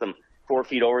 no, because I'm 4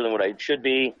 feet over than what I should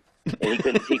be, and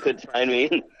he couldn't find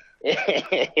me.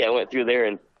 Yeah, I went through there,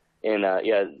 and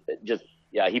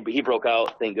he broke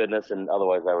out, thank goodness, and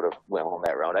otherwise I would have went home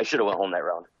that round. I should have went home that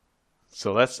round.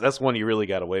 So that's one you really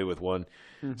got away with one.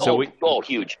 So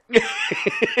huge.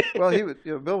 Well,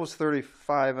 Bill was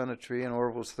 35 on a tree, and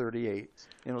Orville was 38.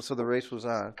 So the race was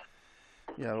on.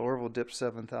 Yeah, Orville dipped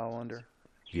 7th out under.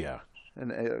 Yeah.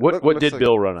 And what did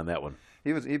Bill run on that one?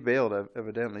 He bailed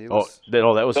evidently. He was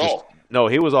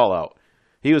all out.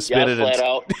 He was spinning flat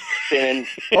out, spinning.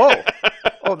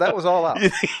 Oh, that was all out.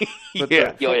 But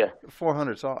yeah.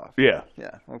 400's off. Yeah.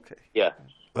 Yeah. Okay. Yeah.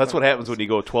 That's what happens when you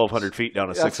go 1,200 feet down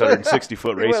a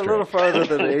 660-foot He went racetrack. a little farther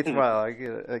than the 8th mile. I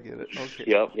get it. Okay.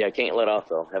 Yep. Yeah, I can't let off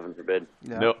though. Heaven forbid.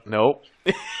 Yeah. No.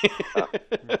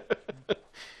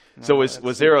 So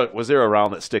was there a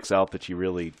round that sticks out that you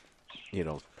really,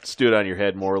 stood on your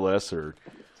head more or less, or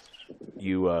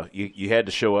you had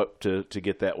to show up to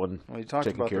get that one? Well, you talked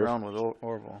taken about care the of? round with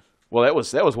Orville. Well, that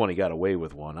was one he got away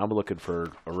with one. I'm looking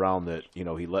for a round that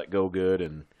he let go good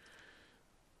and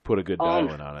put a good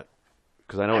dial in on it,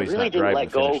 because I know he's really not didn't driving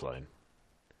the let finish go. line.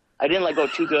 I didn't let go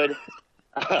too good.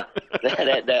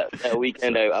 that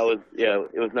weekend, it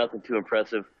was nothing too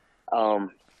impressive.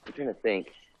 I'm trying to think.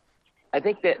 I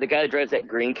think that the guy that drives that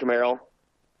green Camaro,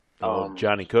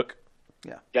 Johnny Cook.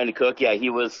 Yeah. Johnny Cook. Yeah, he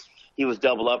was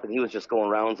doubled up and he was just going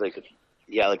rounds like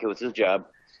it was his job.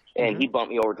 And he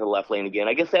bumped me over to the left lane again.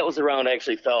 I guess that was the round I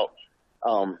actually felt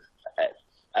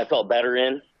I felt better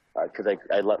in, because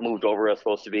I moved over where I was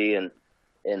supposed to be and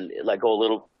let go a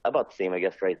little, about the same, I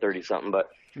guess, right, 30 something. But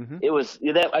it was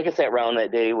that. I guess that round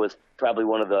that day was probably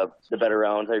one of the better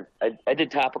rounds. I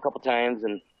did top a couple times,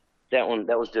 and that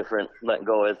was different. Letting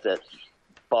go as that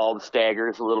bulb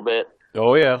staggers a little bit.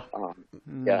 Oh yeah.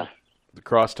 Yeah. The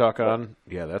crosstalk on.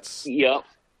 Yeah, that's Yep.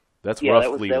 That's Yeah, rough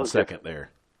that was leaving second different.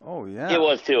 there. Oh yeah. It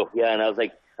was too. Yeah, and I was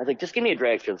like, just give me a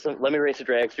dragster. Let me race a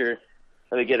dragster.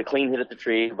 Let me get a clean hit at the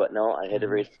tree. But no, I had to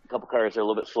race a couple cars that are a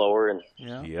little bit slower, and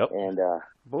Yeah. Yep. and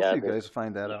Both of you guys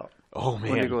find that out. Oh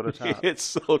man, when you go to top. it's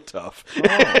so tough. Oh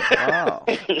wow.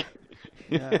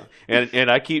 Yeah.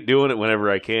 And I keep doing it whenever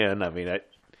I can. I mean, I'm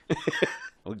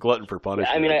a glutton for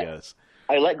punishment, I guess.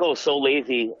 I let go so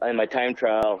lazy in my time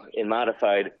trial in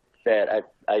modified that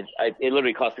it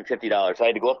literally cost me $50. I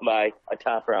had to go up and buy a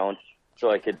top round so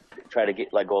I could try to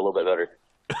let go a little bit better.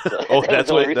 So, Oh,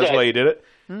 that's why you did it?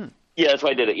 Yeah, that's why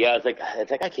I did it. Yeah, it's like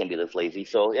I can't be this lazy.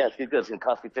 So yeah, it's good. It's gonna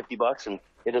cost me $50, and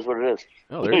it is what it is.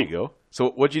 Oh, there you go. So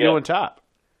what'd you do on top?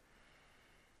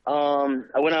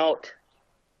 I went out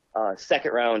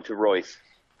second round to Royce.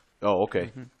 Oh,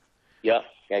 okay. Yep.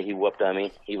 Yeah, he whooped on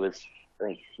me. He was, I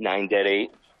think, 9 dead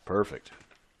 8. Perfect.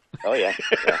 Oh yeah.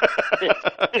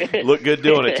 Looked good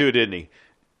doing it too, didn't he?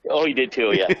 Oh, he did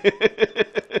too. Yeah.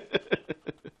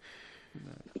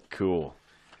 Cool.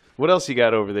 What else you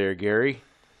got over there, Gary?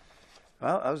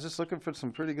 Well, I was just looking for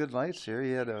some pretty good lights here.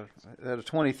 He had a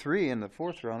 23 in the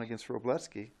 4th round against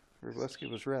Robleski. Robleski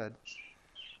was red.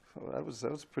 So that was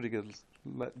a pretty good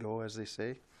let go, as they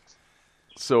say.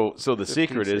 So the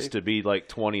secret is safe. to be like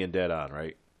 20 and dead on,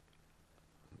 right?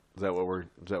 Is that what we're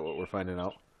finding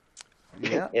out?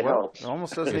 Yeah, It well, helps. it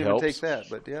almost doesn't It even helps. take that,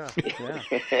 but yeah.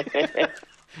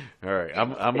 All right,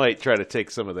 I might try to take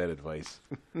some of that advice.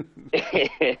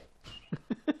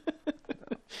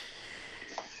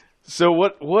 So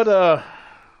what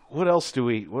else do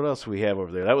we have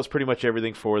over there? That was pretty much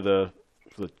everything for the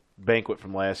banquet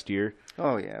from last year.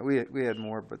 Oh yeah, we had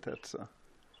more, but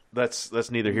That's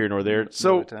neither here nor there.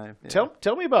 So time, yeah.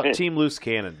 tell me about Team Loose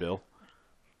Cannon, Bill.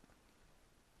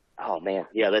 Oh man,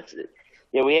 yeah,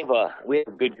 we have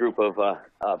a good group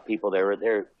of people there.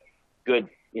 They're good,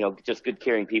 just good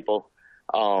caring people.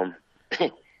 And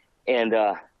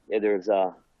there's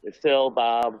Phil,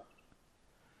 Bob,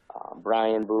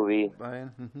 Brian, Boovie,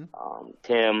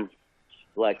 Tim,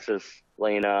 Lexus,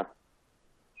 Lena,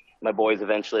 my boys.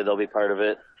 Eventually, they'll be part of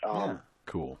it.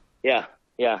 Cool. Yeah.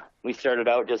 We started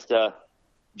out just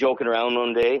joking around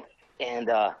one day, and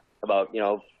about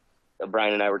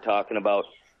Brian and I were talking about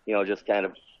just kind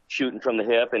of shooting from the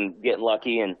hip and getting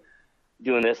lucky and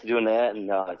doing this and doing that,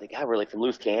 and I think God, we're like some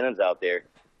loose cannons out there.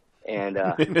 And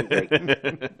he's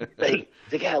like,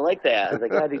 yeah, I like that. I was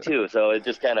like, I do too. So it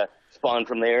just kind of spawned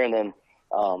from there, and then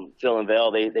Phil and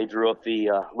Val they drew up the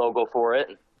logo for it,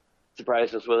 and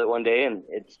surprised us with it one day, and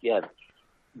it's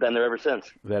been there ever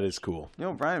since. That is cool.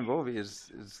 Brian Bovee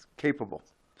is capable.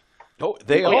 Oh,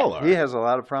 they all are. He has a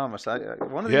lot of promise.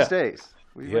 One of these days,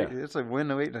 it's a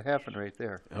win waiting to happen right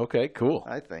there. Okay, cool.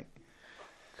 I think.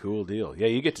 Cool deal. Yeah,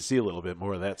 you get to see a little bit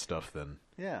more of that stuff than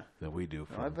we do.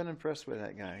 I've been impressed with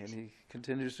that guy, and he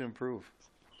continues to improve.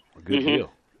 Good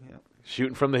deal. Yeah.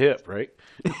 Shooting from the hip, right?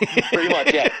 Pretty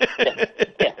much, yeah.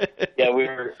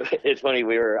 It's funny.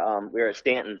 We were at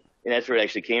Stanton, and that's where it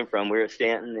actually came from. We were at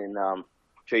Stanton, and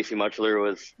Tracy Muchler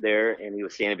was there, and he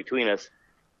was standing between us.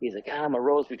 He's like, I'm a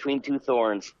rose between two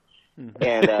thorns,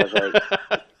 and I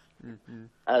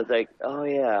was like, oh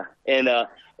yeah, and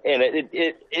it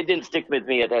didn't stick with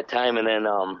me at that time, and then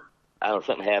I don't know,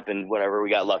 something happened, whatever. We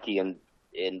got lucky and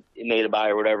it made a buy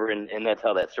or whatever, and that's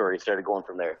how that story started going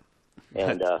from there.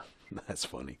 And that's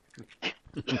funny.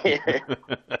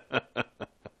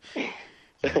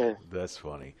 That's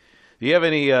funny. Do you have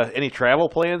any travel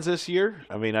plans this year?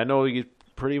 I mean, I know you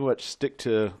pretty much stick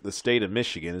to the state of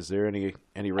Michigan. Is there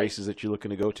any races that you're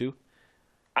looking to go to?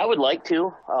 I would like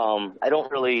to. I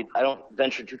don't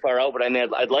venture too far out, but I mean,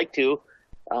 I'd like to.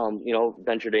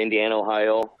 Venture to Indiana,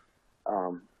 Ohio.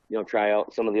 Try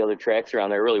out some of the other tracks around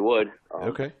there. I really would.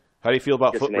 Okay. How do you feel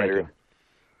about foot breaking?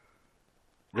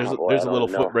 There's a little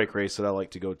foot brake race that I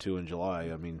like to go to in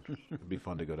July. I mean, it'd be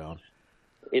fun to go down.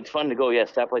 It's fun to go,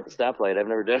 stoplight to stoplight. I've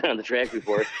never done it on the track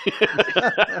before.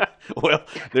 Well,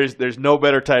 there's no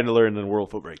better time to learn than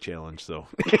World Foot Brake Challenge, so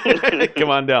come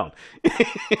on down.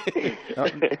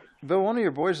 Bill, one of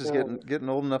your boys is getting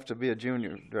old enough to be a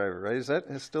junior driver, right? Is that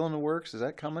still in the works? Is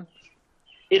that coming?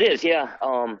 It is, yeah.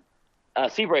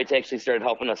 Seabright's actually started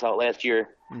helping us out last year.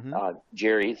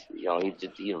 Jerry's,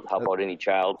 he'll help out any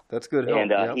child. That's good help.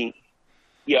 And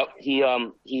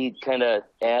he kind of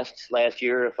asked last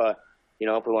year if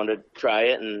we wanted to try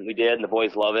it, and we did, and the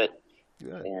boys love it.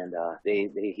 Good. And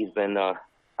he's been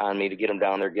on me to get him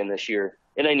down there again this year,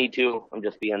 and I need to. I'm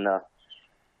just being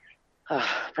probably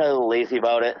a little lazy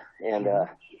about it, and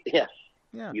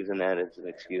using that as an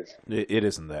excuse. It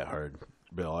isn't that hard,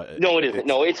 Bill. No, it isn't.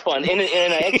 No, it's fun, and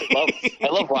I actually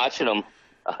love watching them.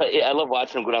 I love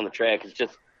watching them go down the track. It's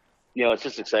just it's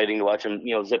just exciting to watch them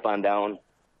zip on down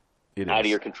out of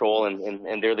your control,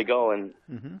 and there they go. And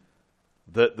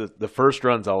the first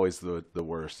run's always the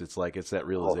worst. It's like it's that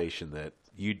realization that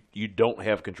you don't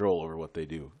have control over what they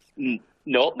do.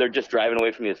 Nope, they're just driving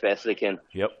away from you as fast as they can.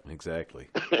 Yep, exactly.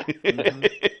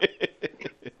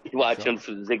 You watch them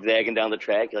zigzagging down the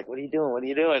track. You're like, what are you doing? What are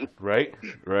you doing? Right.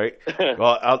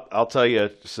 Well, I'll tell you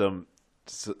some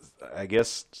I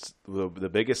guess the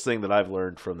biggest thing that I've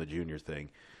learned from the junior thing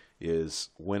is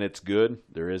when it's good,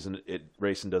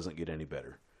 racing doesn't get any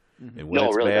better, and when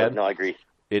it's really bad, no, I agree.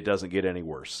 It doesn't get any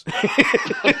worse. Right.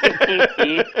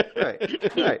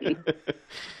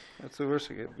 That's the worst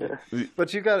you get.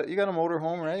 But you got a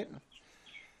motorhome, right?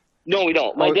 No, we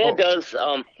don't. My dad does.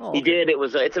 Okay. He did.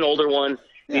 It's an older one.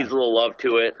 Yeah. Needs a little love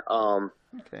to it.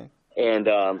 Okay. And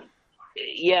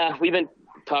yeah, we've been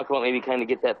talking about maybe kind of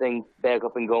get that thing back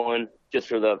up and going just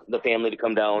for the family to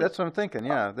come down. That's what I'm thinking.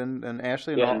 Yeah. Then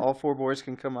Ashley and all 4 boys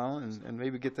can come out and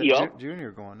maybe get that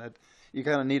junior going. You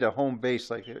kind of need a home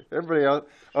base. Like everybody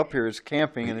up here is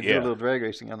camping and they do a little drag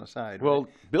racing on the side. Well,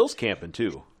 right? Bill's camping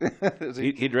too.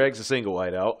 he drags a single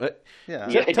wide out. Yeah.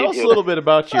 Tell us a little bit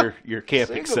about your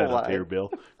camping Single setup wide. here, Bill.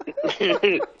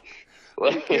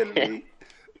 Well,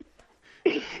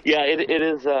 yeah, it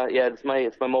is. It's my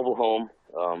mobile home.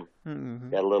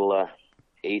 Got a little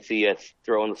AC that's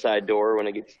throw on the side door when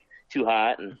it gets too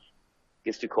hot and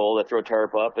gets too cold. I throw a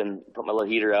tarp up and put my little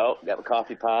heater out. Got my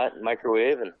coffee pot, and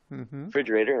microwave, and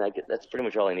refrigerator, and that's pretty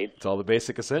much all I need. It's all the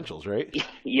basic essentials, right?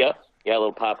 Yep. Yeah, a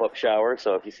little pop-up shower.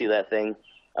 So if you see that thing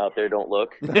out there, don't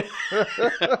look.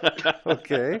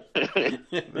 Okay.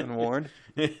 Been warned.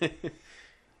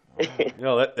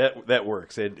 No, that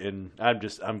works, and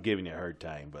I'm giving you a hard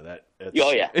time, but that's...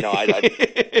 Oh yeah, no,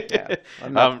 Yeah,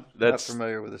 I'm not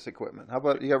familiar with this equipment. How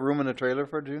about you got room in a trailer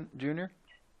for junior?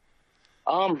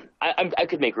 I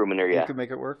could make room in there. Yeah, You could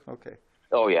make it work. Okay.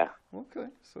 Oh yeah. Okay,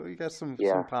 so you got some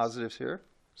positives here.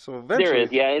 So There eventually,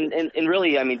 is, yeah, and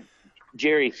really, I mean,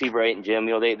 Jerry, Seabright, and Jim,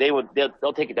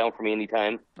 they'll take it down for me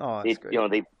anytime. Oh, that's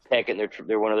great. They pack it in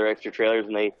their one of their extra trailers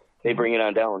and they bring it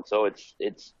on down. So it's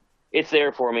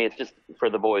there for me. It's just for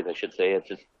the boys, I should say. It's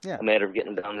just a matter of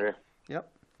getting down there. Yep.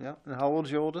 And how old's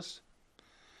your oldest?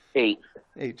 8.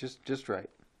 8, just right.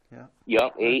 Yeah.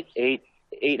 Yep, 8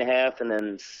 and a half, and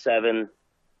then 7,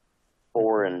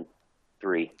 4, and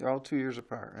 3. They're all 2 years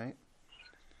apart, right?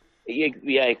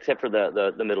 Yeah, except for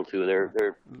the middle 2. They're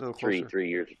A little 3 closer.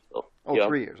 years. So, Oh, yep.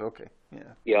 3 years. Okay. Yeah.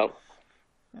 Yep.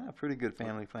 Yeah, pretty good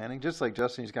family planning. Just like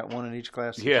Justin, he's got one in each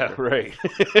class. Yeah, right.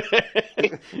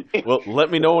 Well, let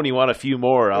me know when you want a few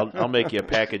more. I'll make you a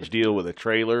package deal with a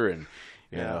trailer and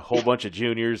a whole bunch of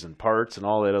juniors and parts and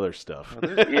all that other stuff.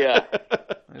 Well,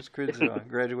 there's kids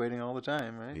graduating all the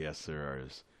time, right? Yes, there are.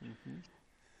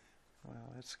 Wow,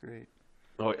 that's great.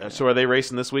 Oh, so are they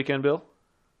racing this weekend, Bill?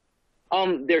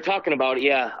 They're talking about it.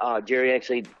 Yeah, Jerry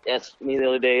actually asked me the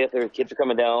other day if their kids are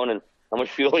coming down and how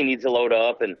much fuel he needs to load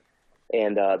up, and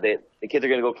the kids are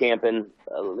going to go camping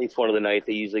at least one of the nights.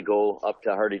 They usually go up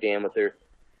to Hardy Dam with their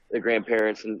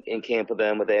grandparents and camp with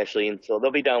them with Ashley, and so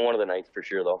they'll be down one of the nights for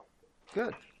sure, though.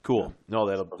 Good. Cool. No,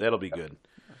 that'll be good.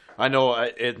 I know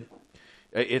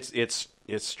it's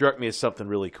struck me as something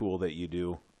really cool that you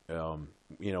do.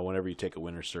 Whenever you take a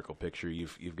winner's circle picture,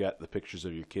 you've got the pictures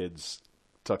of your kids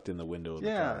tucked in the window of the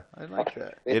car. Yeah, I like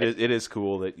that. It is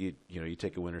cool that you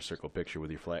take a winner's circle picture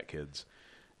with your flat kids.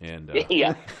 And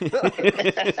yeah.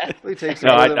 We take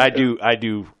no, I do.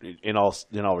 In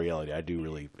all reality, I do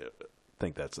really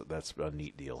think that's a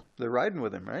neat deal. They're riding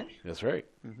with him, right? That's right.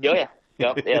 Mm-hmm. Oh yeah.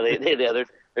 Yep.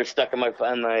 They're stuck on my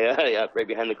right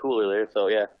behind the cooler there. So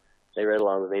yeah, they ride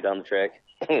along with me down the track.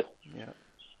 Yeah.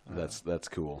 That's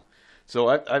cool. So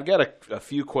I've got a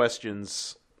few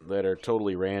questions that are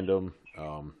totally random,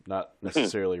 not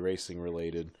necessarily racing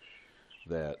related.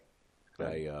 That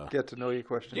I get to know you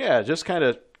questions. Yeah, just kind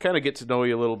of get to know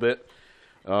you a little bit.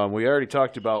 We already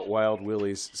talked about Wild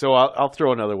Willies, so I'll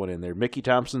throw another one in there. Mickey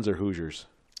Thompsons or Hoosiers?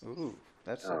 Ooh,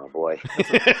 boy.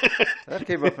 That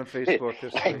came up on Facebook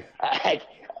this week.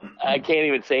 I can't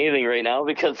even say anything right now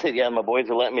because my boys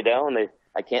are letting me down.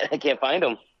 I can't find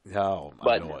them. No,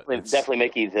 but definitely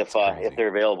Mickey's if they're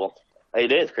available.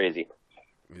 It is crazy.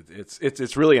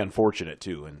 It's really unfortunate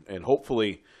too, and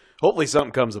hopefully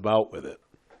something comes about with it.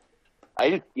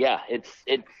 It's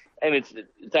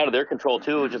out of their control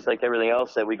too, just like everything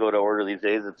else that we go to order these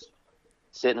days. It's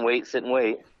sit and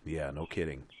wait. Yeah, no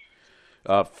kidding.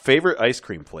 Favorite ice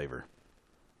cream flavor?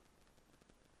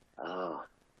 Oh.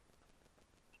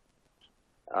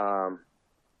 God,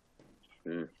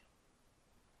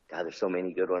 there's so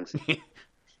many good ones.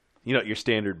 Your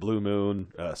standard Blue Moon,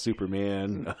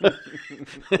 Superman.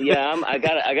 Yeah, I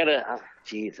gotta.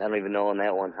 Geez, I don't even know on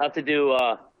that one. I have to do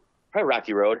probably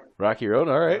Rocky Road. Rocky Road,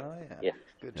 all right. Oh, Yeah.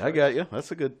 I got you.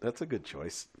 That's a good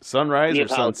choice. Sunrise or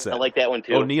sunset? I like that one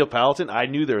too. Oh, Neapolitan. I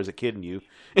knew there was a kid in you.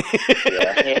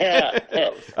 Yeah.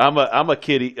 I'm a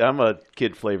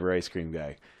kid flavor ice cream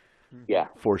guy. Yeah.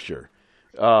 For sure.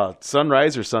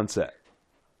 Sunrise or sunset?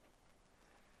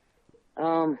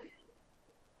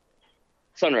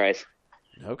 Sunrise.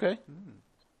 Okay.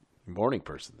 Morning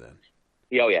person then.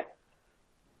 Yeah, oh yeah.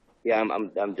 Yeah,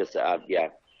 I'm just yeah.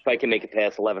 If I can make it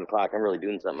past 11 o'clock, I'm really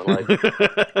doing something in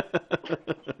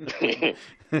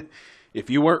life. If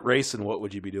you weren't racing, what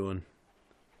would you be doing?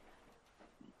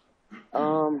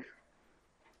 I'm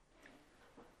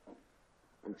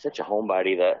such a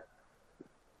homebody that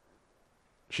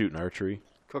Shooting archery,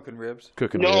 Cooking ribs.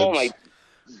 cooking no, ribs.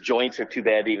 my joints are too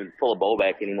bad to even pull a bow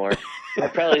back anymore. I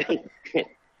probably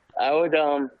I would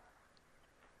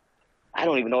I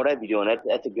don't even know what I'd be doing.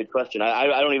 That's a good question. I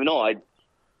don't even know. I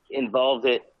involved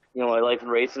it, my life in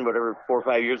racing, whatever, 4 or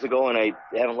 5 years ago, and I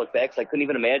haven't looked back. So I couldn't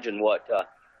even imagine what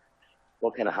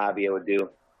kind of hobby I would do.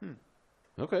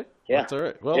 Okay. Yeah. That's all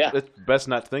right. Well, Yeah. it's best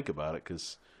not to think about it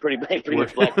because Pretty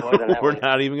much black and white on that we're one.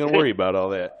 not even going to worry about all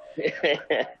that.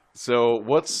 So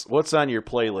what's on your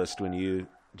playlist when you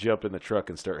jump in the truck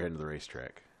and start heading to the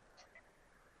racetrack?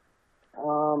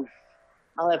 I'll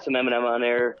have some Eminem on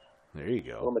there, There you a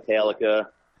go. little Metallica,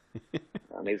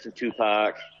 maybe some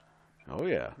Tupac, Oh,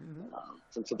 yeah.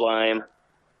 some Sublime.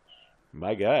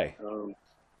 My guy.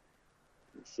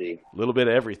 Let's see. A little bit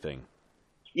of everything.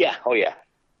 Yeah. Oh yeah.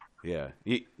 Yeah.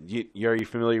 Are you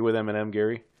familiar with Eminem,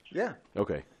 Gary? Yeah.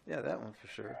 Okay. Yeah, that one for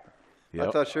sure. Yep.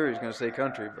 I thought sure he was going to say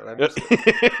country, but I missed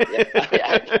it.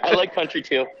 Yeah, I like country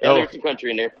too. Yeah, Oh. there's some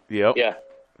country in there. Yep. Yeah.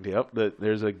 Yep.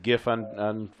 There's a GIF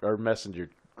on our messenger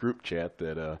group chat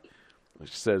that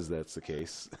which says that's the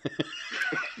case.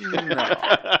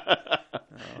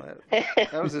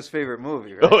 That was his favorite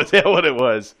movie, right? Oh, is that what it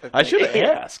was? I should have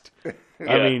asked.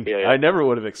 I mean, yeah. I never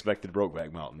would have expected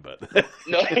Brokeback Mountain, but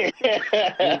No.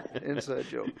 Inside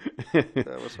joke.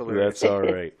 That was hilarious. that's all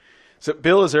right. So,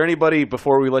 Bill, is there anybody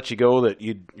before we let you go that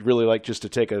you'd really like just to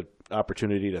take an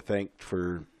opportunity to thank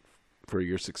for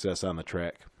your success on the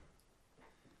track?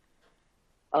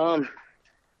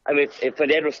 I mean, if my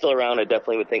dad was still around, I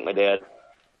definitely would thank my dad,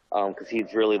 because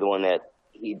he's really the one that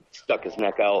he stuck his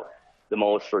neck out the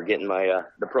most for getting my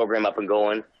the program up and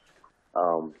going.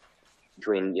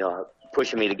 Between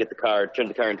pushing me to get the car, turn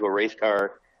the car into a race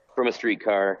car from a street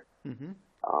car.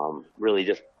 Really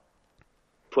just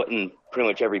putting pretty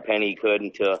much every penny he could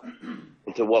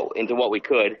into what we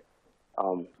could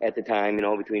at the time.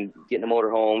 Between getting a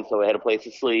motor home, so I had a place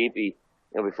to sleep.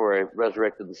 Before I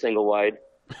resurrected the single wide.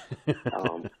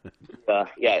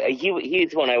 Yeah,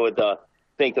 he's one I would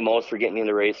thank the most for getting me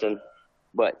into racing.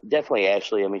 But definitely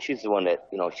Ashley. I mean, she's the one that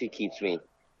she keeps me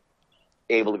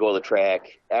able to go to the track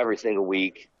every single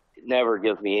week. Never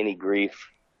gives me any grief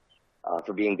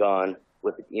for being gone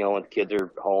with when the kids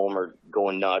are home or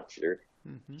going nuts or.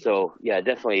 So yeah,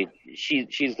 definitely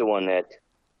she's the one that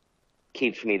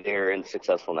keeps me there and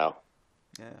successful now.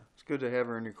 Yeah, it's good to have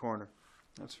her in your corner.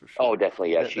 That's for sure. Oh,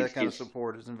 definitely. Yeah, that kind of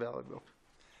support is invaluable.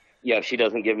 Yeah, she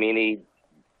doesn't give me any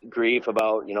grief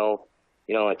about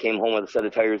I came home with a set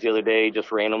of tires the other day,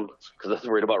 just random because I was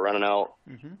worried about running out,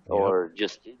 or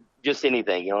just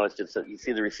anything. It's just you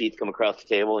see the receipts come across the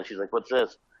table, and she's like, "What's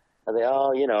this?" I say,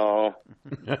 "Oh,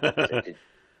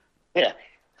 yeah."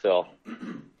 So.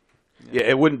 Yeah,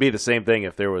 it wouldn't be the same thing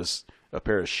if there was a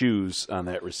pair of shoes on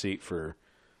that receipt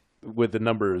with the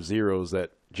number of zeros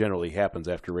that generally happens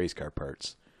after race car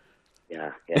parts.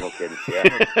 Yeah, no kidding. Yeah.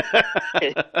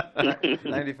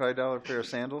 $95 pair of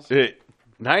sandals.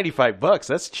 $95.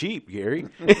 That's cheap, Gary.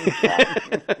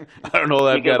 I don't know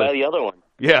that You can buy the other one.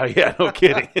 Yeah, no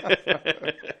kidding.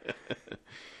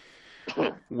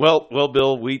 Well,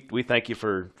 Bill, we thank you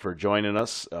for joining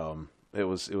us. It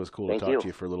was cool to talk to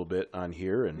you for a little bit on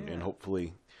here, and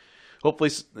hopefully,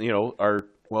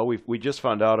 we just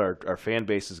found out our fan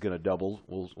base is going to double.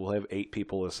 We'll have 8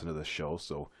 people listen to this show,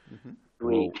 so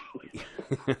we'll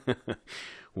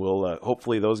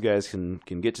hopefully those guys can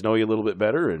get to know you a little bit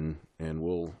better, and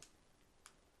we'll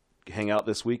hang out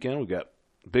this weekend. We've got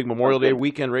big Memorial Day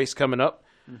weekend race coming up.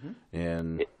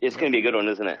 And it's going to be a good one,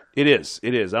 isn't it? It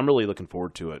is. I'm really looking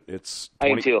forward to it. It's I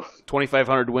am too.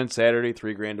 $2,500 to win Saturday,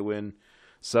 $3,000 to win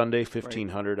Sunday,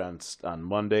 $1,500 on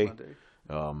Monday.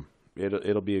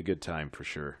 It'll be a good time for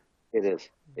sure. It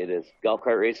is. Golf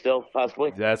cart race still,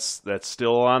 possibly? That's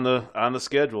still on the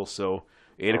schedule. So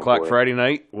 8 o'clock boy. Friday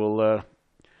night, we'll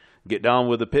get down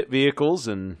with the pit vehicles,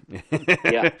 and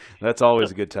Yeah. that's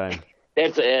always a good time.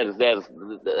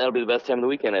 That'll be the best time of the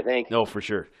weekend, I think. No, for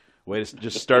sure. Way to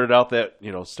just start it out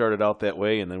that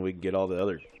way, and then we can get all the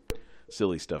other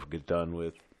silly stuff done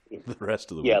with the rest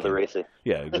of the weekend. the racing.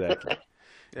 Yeah, exactly.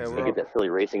 Yeah, Get that silly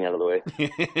racing out of the way.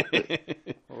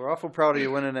 we're awful proud of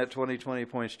you winning that 2020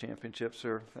 points championship,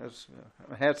 sir. That's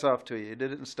hats off to you. You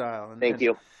did it in style. Thank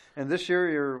you. And this year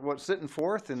you're sitting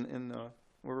fourth, and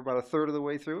we're about a third of the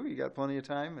way through. You got plenty of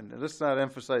time, and let's not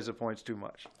emphasize the points too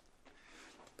much.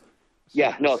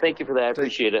 Yeah, no, thank you for that. I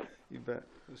appreciate it. You bet.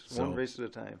 Just one race at a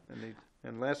time.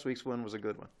 And last week's one was a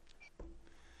good one.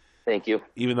 Thank you.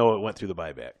 Even though it went through the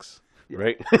buybacks,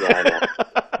 right? Yeah, I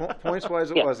know. Points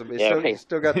wise, it wasn't. But Yeah,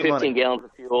 still got the 15 money. gallons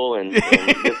of fuel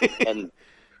and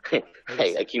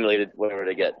hey, accumulated whatever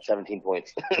they get, 17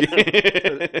 points.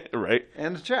 Right.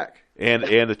 And a check. And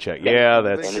a check. Yeah,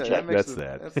 that's That's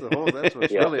that. That's what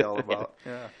it's really all about.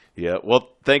 Yeah. Yeah.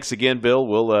 Well, thanks again, Bill.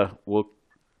 We'll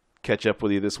catch up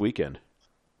with you this weekend.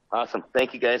 Awesome.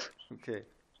 Thank you, guys. Okay.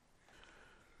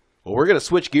 Well, we're going to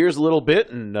switch gears a little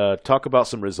bit and talk about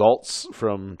some results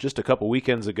from just a couple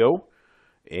weekends ago,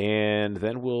 and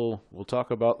then we'll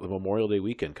talk about the Memorial Day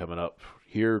weekend coming up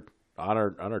here on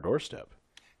our doorstep.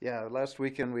 Yeah, last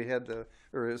weekend we had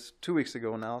it's 2 weeks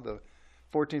ago now, the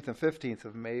 14th and 15th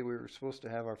of May. We were supposed to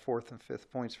have our 4th and 5th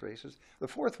points races. The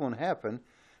 4th one happened.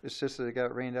 It's just that it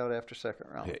got rained out after second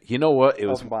round. Yeah, you know what? It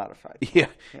was modified. Yeah,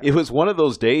 it was one of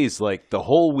those days. Like the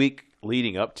whole week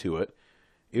leading up to it,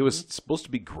 it was supposed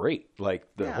to be great. Like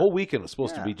the whole weekend was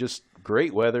supposed to be just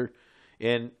great weather,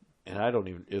 and I don't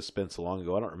even. It's been so long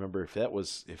ago. I don't remember if it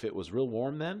was real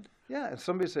warm then. Yeah, and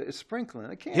somebody said it's sprinkling.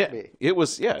 It can't be. It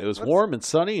was. Yeah, it was warm and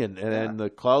sunny, and the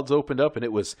clouds opened up, and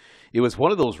it was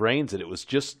one of those rains that it was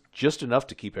just enough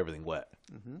to keep everything wet.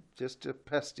 Mm-hmm. Just a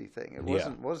pesty thing.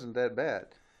 It wasn't that bad,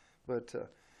 but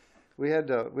we had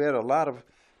a lot of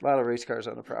race cars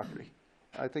on the property.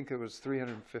 I think it was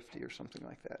 350 or something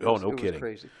like that. No It kidding. was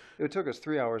crazy. It took us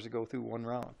 3 hours to go through one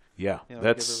round. Yeah,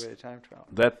 that's give everybody a time trial.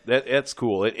 That's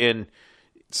cool. And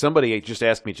somebody just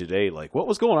asked me today, like, what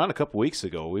was going on a couple weeks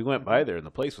ago? We went by there and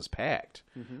the place was packed,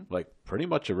 like pretty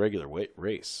much a regular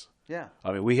race. Yeah.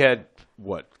 I mean, we had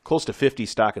close to 50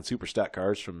 stock and super stock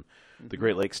cars from the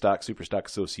Great Lakes Stock Super Stock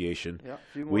Association. Yeah, a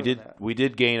few more than that. We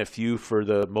did gain a few for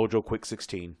the Mojo Quick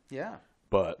 16. Yeah.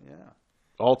 But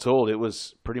all told, it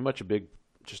was pretty much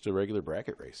just a regular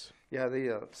bracket race. Yeah,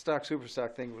 the stock super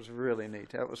stock thing was really neat.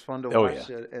 That was fun to watch.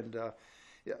 And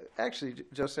actually,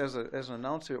 just as an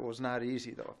announcer, it was not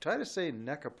easy though. Try to say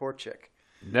Nekaporchik.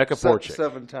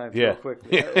 7 times real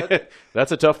quickly.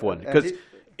 That's a tough one because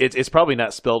it's probably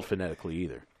not spelled phonetically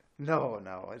either. No,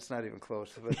 it's not even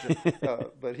close.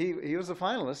 But he was a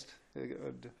finalist.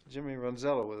 Jimmy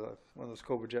Ronzello with one of those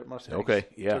Cobra Jet Mustangs. Okay,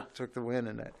 yeah, took the win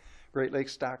in that Great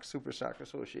Lakes Stock Super Stock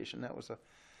Association. That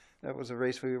was a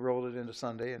race we rolled it into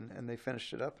Sunday, and they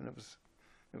finished it up, and it was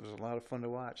a lot of fun to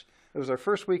watch. It was our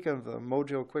first week of the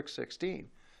Mojo Quick 16,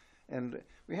 and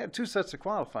we had 2 sets of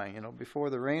qualifying. Before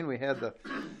the rain, we had the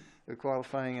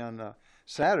qualifying on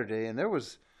Saturday, and there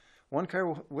was one car.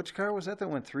 Which car was that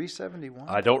went 371?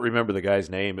 I don't remember the guy's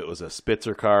name. It was a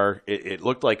Spitzer car. It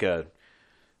looked like an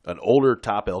older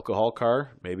top alcohol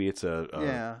car. Maybe it's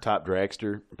a top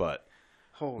dragster, but.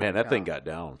 Holy man, that cow. thing got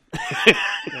down.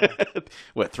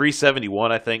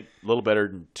 371, I think, a little better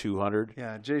than 200.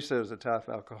 Yeah, Jay said it was a top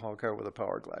alcohol car with a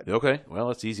power glide. Okay, well,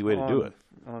 that's an easy way to do it.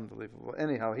 Unbelievable.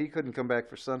 Anyhow, he couldn't come back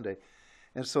for Sunday,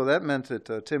 and so that meant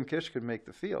that Tim Kish could make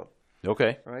the field.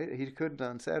 Okay. Right? He couldn't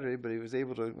on Saturday, but he was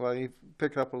able to, he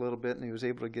picked up a little bit, and he was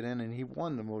able to get in, and he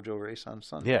won the Mojo race on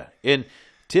Sunday. Yeah, and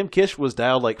Tim Kish was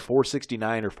dialed like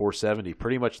 469 or 470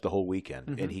 pretty much the whole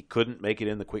weekend, and he couldn't make it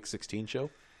in the Quick 16 show?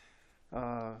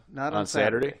 Not on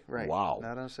Saturday. Right. Wow.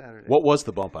 Not on Saturday. What was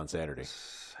the bump on Saturday?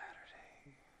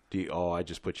 I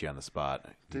just put you on the spot.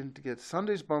 Didn't get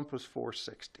Sunday's bump was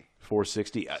 460.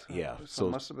 460, yeah. So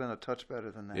it must have been a touch better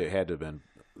than that. It had to have been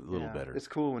a little better. It's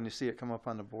cool when you see it come up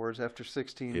on the boards after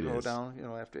 16 go down.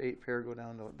 After 8 pair go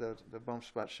down, the bump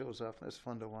spot shows up. It's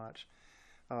fun to watch.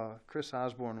 Chris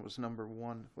Osborne was number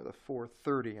 1 with a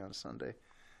 430 on Sunday,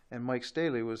 and Mike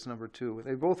Staley was number 2.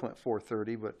 They both went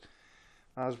 430, but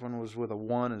Osborne was with a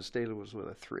 1 and Staley was with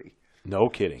a 3. No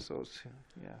kidding. So it's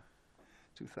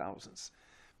 2000s.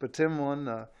 But Tim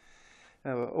won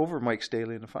over Mike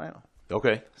Staley in the final.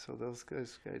 Okay. So those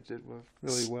guys did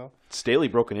really well. Staley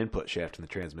broke an input shaft in the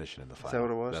transmission in the final. Is that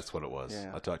what it was? That's what it was.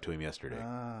 Yeah. I talked to him yesterday.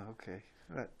 Ah, okay.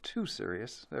 Not too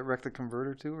serious. That wrecked the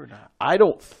converter too, or not? I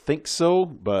don't think so,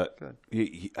 but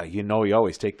you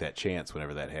always take that chance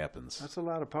whenever that happens. That's a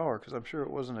lot of power because I'm sure it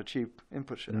wasn't a cheap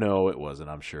input shaft. No, it wasn't.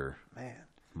 I'm sure. Man.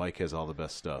 Mike has all the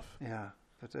best stuff. Yeah,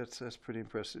 but that's pretty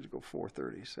impressive to go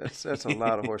 430s. That's a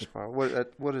lot of horsepower.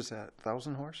 What is that?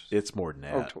 1,000 horse? It's more than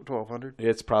that. Oh, 1,200.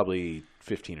 It's probably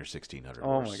 1,500 or 1,600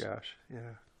 Oh horse. my gosh!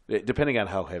 Yeah. Depending on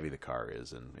how heavy the car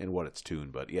is and what it's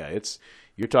tuned, but yeah,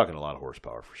 you're talking a lot of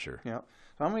horsepower for sure. Yeah.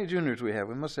 How many juniors do we have?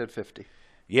 We must have 50.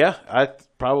 Yeah,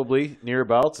 probably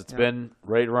nearabouts. It's been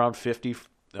right around 50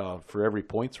 for every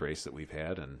points race that we've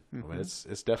had, and I mean,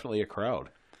 it's definitely a crowd.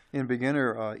 In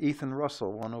beginner, Ethan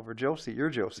Russell won over Josie. Your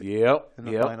Josie. Yep. In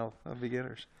the final of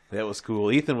beginners. That was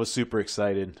cool. Ethan was super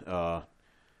excited,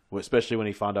 especially when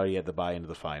he found out he had to buy into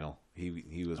the final.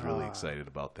 He was really excited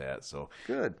about that. So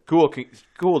good.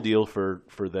 Cool deal for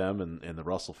them and the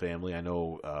Russell family. I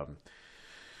know.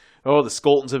 The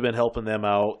Skoltons have been helping them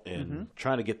out and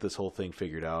trying to get this whole thing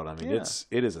figured out. I mean,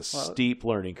 it is a steep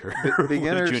learning curve.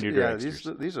 Beginners, junior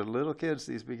dragsters. these are little kids.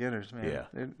 These beginners, man.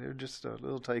 Yeah. They're just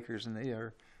little takers, and they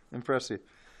are impressive.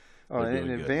 They're And in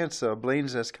doing good. advance, Blaine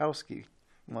Zeskowski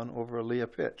won over Leah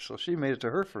Pitch, so she made it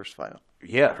to her first final.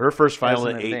 Yeah, her first final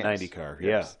As in an 890 advance. car.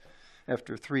 Yes.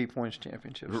 After 3 points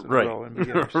championships in a Right. row in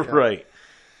beginners. Yeah. Right.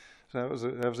 So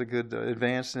that was a good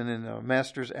advance. And in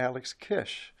Masters, Alex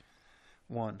Kish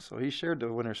won, so he shared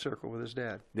the winner's circle with his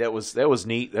dad. That was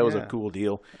neat. That was a cool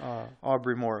deal.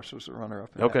 Aubrey Morris was the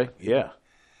runner-up. Okay, yeah.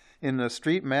 In the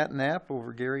street, Matt Knapp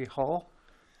over Gary Hall.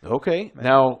 Okay.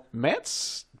 Now,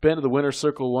 Matt's been to the winner's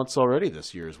circle once already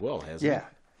this year as well, hasn't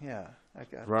he? Yeah. I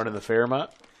got Running the Fairmont?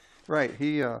 Right.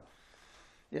 He,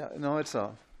 it's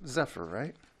a Zephyr,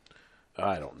 right?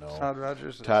 I don't know. Todd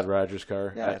Rogers. Todd Rogers'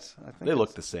 car. Yeah, I think they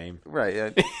look the same.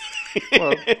 Right.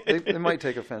 Well, they might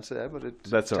take offense to that, but it's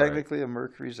That's all right. technically a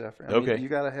Mercury Zephyr. I mean, Okay. you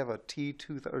got to have a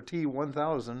T2 or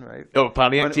T1000, right? Oh,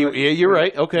 Pontiac T. Yeah, you're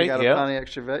right. Okay, You got yeah. a Pontiac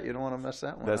Chevette. You don't want to mess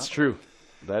that one That's up. true.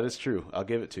 That is true. I'll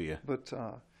give it to you. But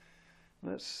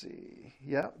let's see.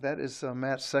 Yeah, that is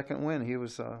Matt's second win. He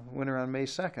was winner on May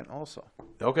 2nd also.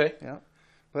 Okay. Yeah.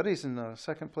 But he's in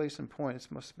second place in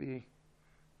points. Must be,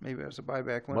 maybe it was a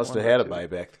buyback win. Must have had a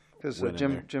buyback. Because win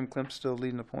in there. Jim Klimp's still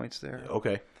leading the points there.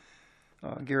 Okay.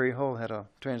 Gary Hull had a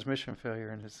transmission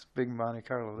failure in his big Monte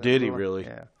Carlo. Did he really?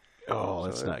 Yeah. Oh, So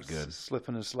that's it not was good.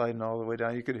 Slipping and sliding all the way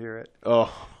down. You could hear it.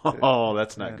 Oh,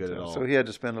 that's not And, good at all. So he had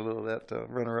to spend a little of that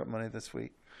runner-up money this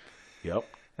week. Yep.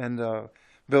 And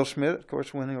Bill Schmidt, of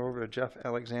course, winning over Jeff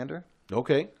Alexander.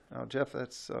 Okay. Now, Jeff,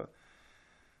 that's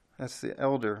the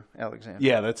elder Alexander.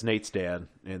 Yeah, that's Nate's dad.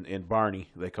 And Barney,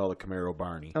 they call the Camaro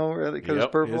Barney. Oh, really? Because Yep,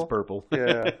 it's purple? it's purple.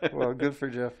 Yeah. Well, good for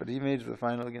Jeff. But he made it to the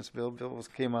final against Bill.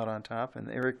 Came out on top. And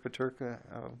Eric Paterka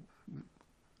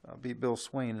beat Bill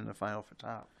Swain in the final for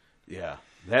top. Yeah.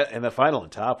 And the final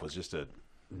and top was just a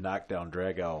knockdown,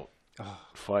 drag-out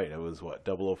fight. It was,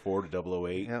 004 to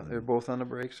 008? Yeah, they're both on the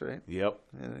brakes, right? Yep.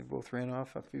 And they both ran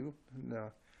off a few. And,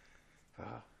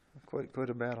 quite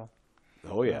a battle.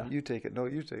 Oh, yeah. You take it. No,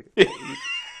 you take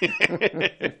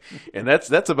it. And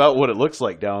that's about what it looks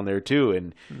like down there too.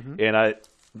 And Mm-hmm. and I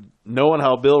knowing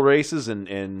how Bill races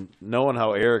and knowing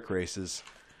how Eric races,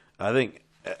 I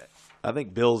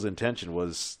think Bill's intention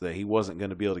was that he wasn't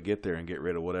going to be able to get there and get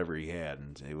rid of whatever he had,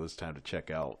 and it was time to check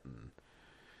out. And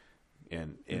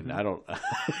Mm-hmm. I don't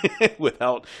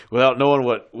without knowing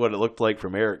what it looked like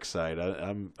from Eric's side,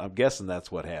 I'm guessing that's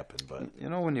what happened. But You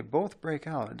know, when you both break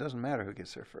out, it doesn't matter who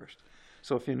gets there first.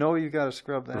 So if you know you got to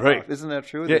scrub that Right. off, isn't that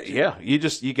true? yeah,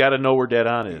 That you got to know where dead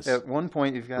on is. At one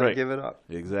point, you've got to Right. give it up.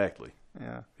 Exactly.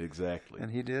 Yeah. Exactly. And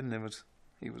he did, and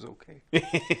he was okay.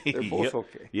 They're both Yep.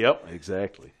 okay. Yep,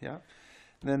 exactly. Yeah.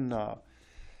 Then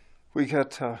we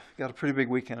got a pretty big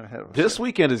weekend ahead of us. This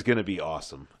weekend is going to be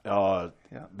awesome. Yeah.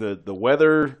 The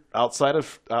weather outside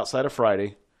of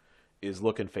Friday is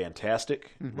looking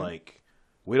fantastic. Like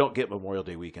we don't get Memorial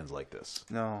Day weekends like this.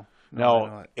 No. I Now,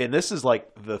 know it. and this is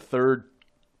like the third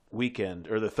weekend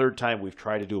or the third time we've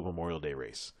tried to do a Memorial Day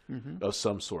race of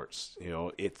some sorts. You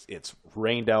know, it's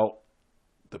rained out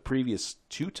the previous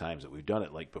two times that we've done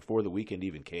it, like before the weekend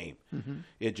even came.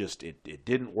 It just it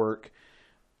didn't work.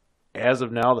 As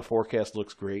of now, the forecast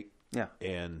looks great. Yeah.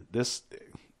 And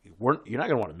you're not going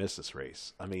to want to miss this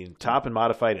race. I mean, top and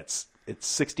modified, it's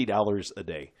 $60 a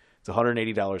day. It's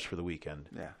 $180 for the weekend.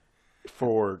 Yeah.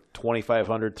 For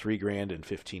 $2,500, $3,000, and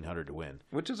 $1,500 to win.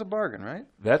 Which is a bargain, right?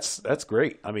 That's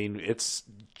great. I mean, it's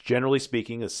generally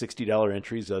speaking a $60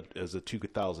 entry is a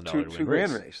 $2,000 to win Two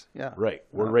grand race. Yeah. Right.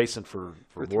 We're racing for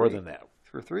more three. than that.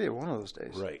 For three of one of those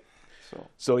days. Right.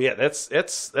 So yeah, that's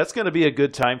going to be a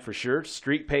good time for sure.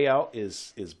 Street payout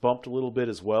is bumped a little bit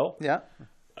as well. yeah.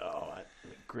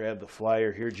 Grab the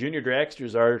flyer here. Junior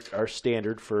dragsters are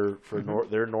standard for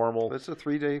their normal It's a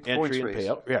 3-day points entry and race.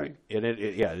 payout. Yeah, and it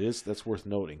is. That's worth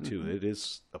noting too. It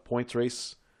is a points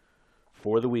race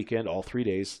for the weekend, all 3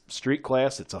 days. Street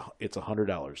class, it's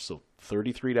 $100, so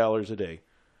 $33 a day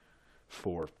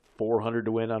for $400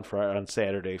 to win on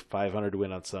Saturday, $500 to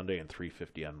win on Sunday, and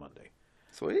 $350 on Monday.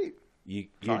 Sweet.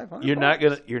 You're not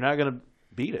gonna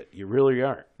beat it. You really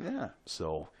aren't. Yeah.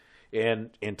 So, and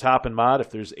in top and mod,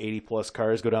 if there's 80 plus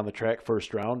cars go down the track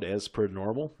first round as per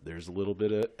normal, there's a little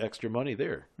bit of extra money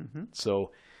there.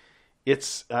 So,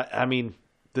 it's I mean,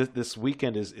 this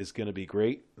weekend is going to be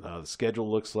great. The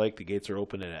schedule looks like the gates are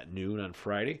opening at noon on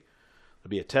Friday. There'll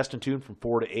be a test and tune from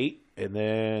 4 to 8, and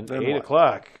then 8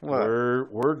 o'clock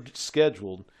we're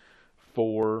scheduled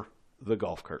for the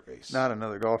golf cart race. Not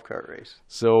another golf cart race.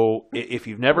 So if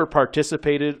you've never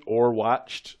participated or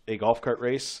watched a golf cart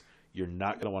race, you're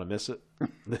not going to want to miss it.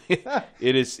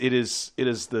 It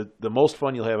is the most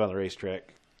fun you'll have on the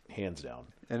racetrack, hands down.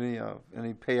 Any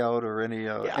payout or any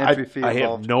entry fee I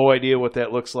involved? have no idea what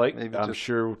that looks like. Maybe I'm just-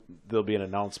 sure there'll be an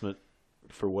announcement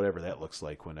for whatever that looks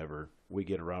like whenever we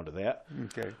get around to that.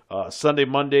 Okay.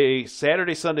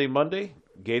 Saturday, Sunday, Monday,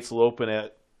 gates will open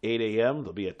at 8 a.m.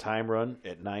 There'll be a time run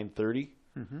at 9:30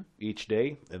 each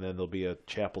day, and then there'll be a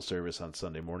chapel service on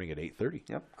Sunday morning at 8:30.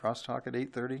 Yep. Crosstalk at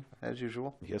 8:30 as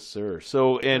usual. Yes, sir.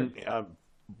 So, and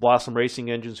Blossom Racing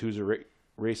Engines, who's a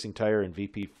racing tire, and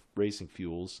VP Racing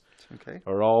Fuels Okay.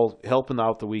 are all helping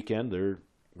out the weekend. They're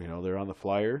on the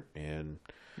flyer, and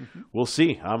we'll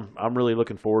see. I'm really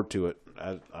looking forward to it.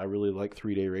 I really like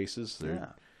 3-day races.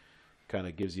 They're kind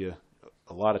of gives you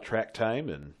a lot of track time,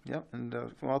 and Yep, and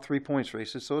 3 points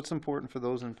races, so it's important for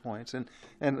those in points. And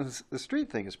the street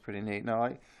thing is pretty neat. Now,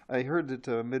 I heard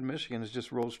that Mid Michigan has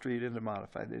just rolled street into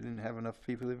modified. They didn't have enough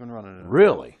people even running it.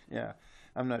 really, Yeah,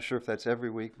 I'm not sure if that's every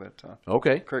week, but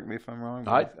okay. correct me if I'm wrong.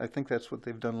 But I think that's what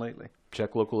they've done lately.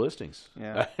 Check local listings.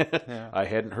 Yeah, yeah. I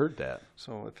hadn't heard that.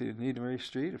 So if you need to race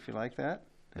street, if you like that,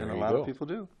 and There a you lot go. of people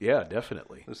do, Yeah,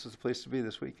 definitely, this is the place to be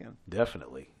this weekend.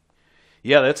 definitely.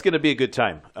 Yeah, that's going to be a good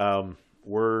time.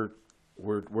 We're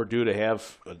due to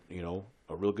have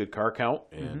a real good car count,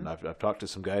 and I've talked to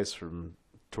some guys from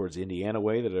towards Indiana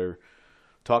way that are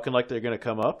talking like they're going to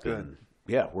come up. Good. And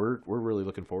yeah, we're really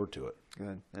looking forward to it.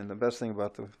 Good. And the best thing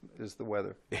about is the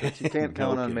weather. But you can't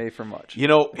count on kidding. May for much.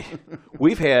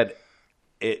 We've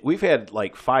had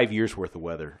like 5 years worth of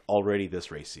weather already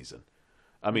this race season.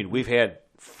 I mean, we've had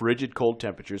frigid cold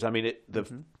temperatures. I mean,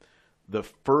 the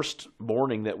first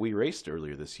morning that we raced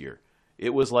earlier this year,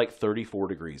 it was like 34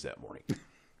 degrees that morning.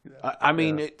 I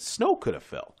mean, snow could have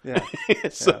fell. Yeah.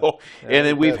 So, Yeah, and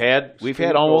then we've had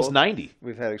extreme almost cold. 90.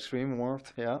 We've had extreme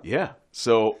warmth. Yeah. Yeah.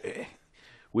 So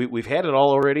we've had it all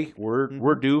already.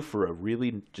 We're due for a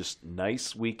really just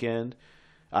nice weekend.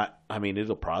 I mean,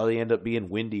 it'll probably end up being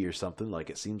windy or something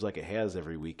like it seems like it has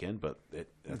every weekend, but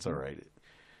that's all right.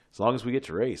 As long as we get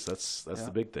to race, that's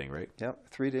the big thing, right? Yep.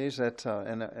 3 days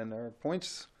and our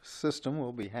points system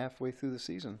will be halfway through the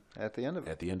season at the end of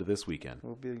it. At the end of this weekend.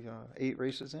 We'll be 8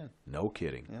 races in. No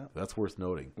kidding. Yeah. That's worth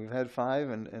noting. We've had 5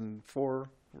 and 4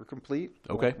 were complete.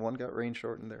 Okay. One got rain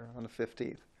shortened there on the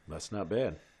 15th. That's not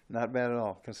bad. Not bad at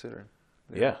all, considering.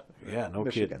 Yeah, no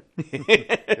Michigan. kidding.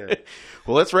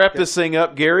 Well, let's wrap this thing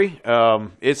up, Gary.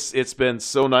 It's been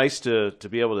so nice to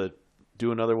be able to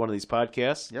do another one of these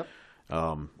podcasts. Yep.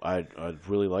 I'd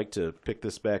really like to pick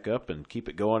this back up and keep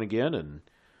it going again,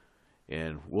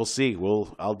 and we'll see.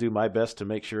 I'll do my best to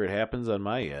make sure it happens on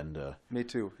my end. Me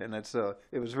too. And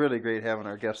it was really great having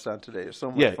our guests on today. It's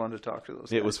so much fun to talk to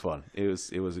those guys. It was fun. It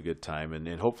was a good time, and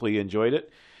hopefully you enjoyed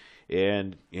it.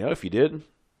 And if you did,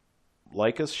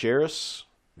 like us, share us,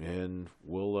 and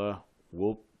we'll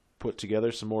put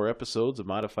together some more episodes of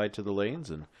Modified to the Lanes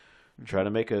and try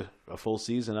to make a full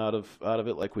season out of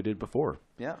it like we did before.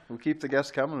 Yeah, we'll keep the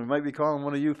guests coming. We might be calling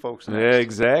one of you folks next. Yeah,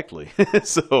 exactly.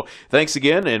 So thanks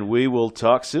again, and we will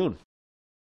talk soon.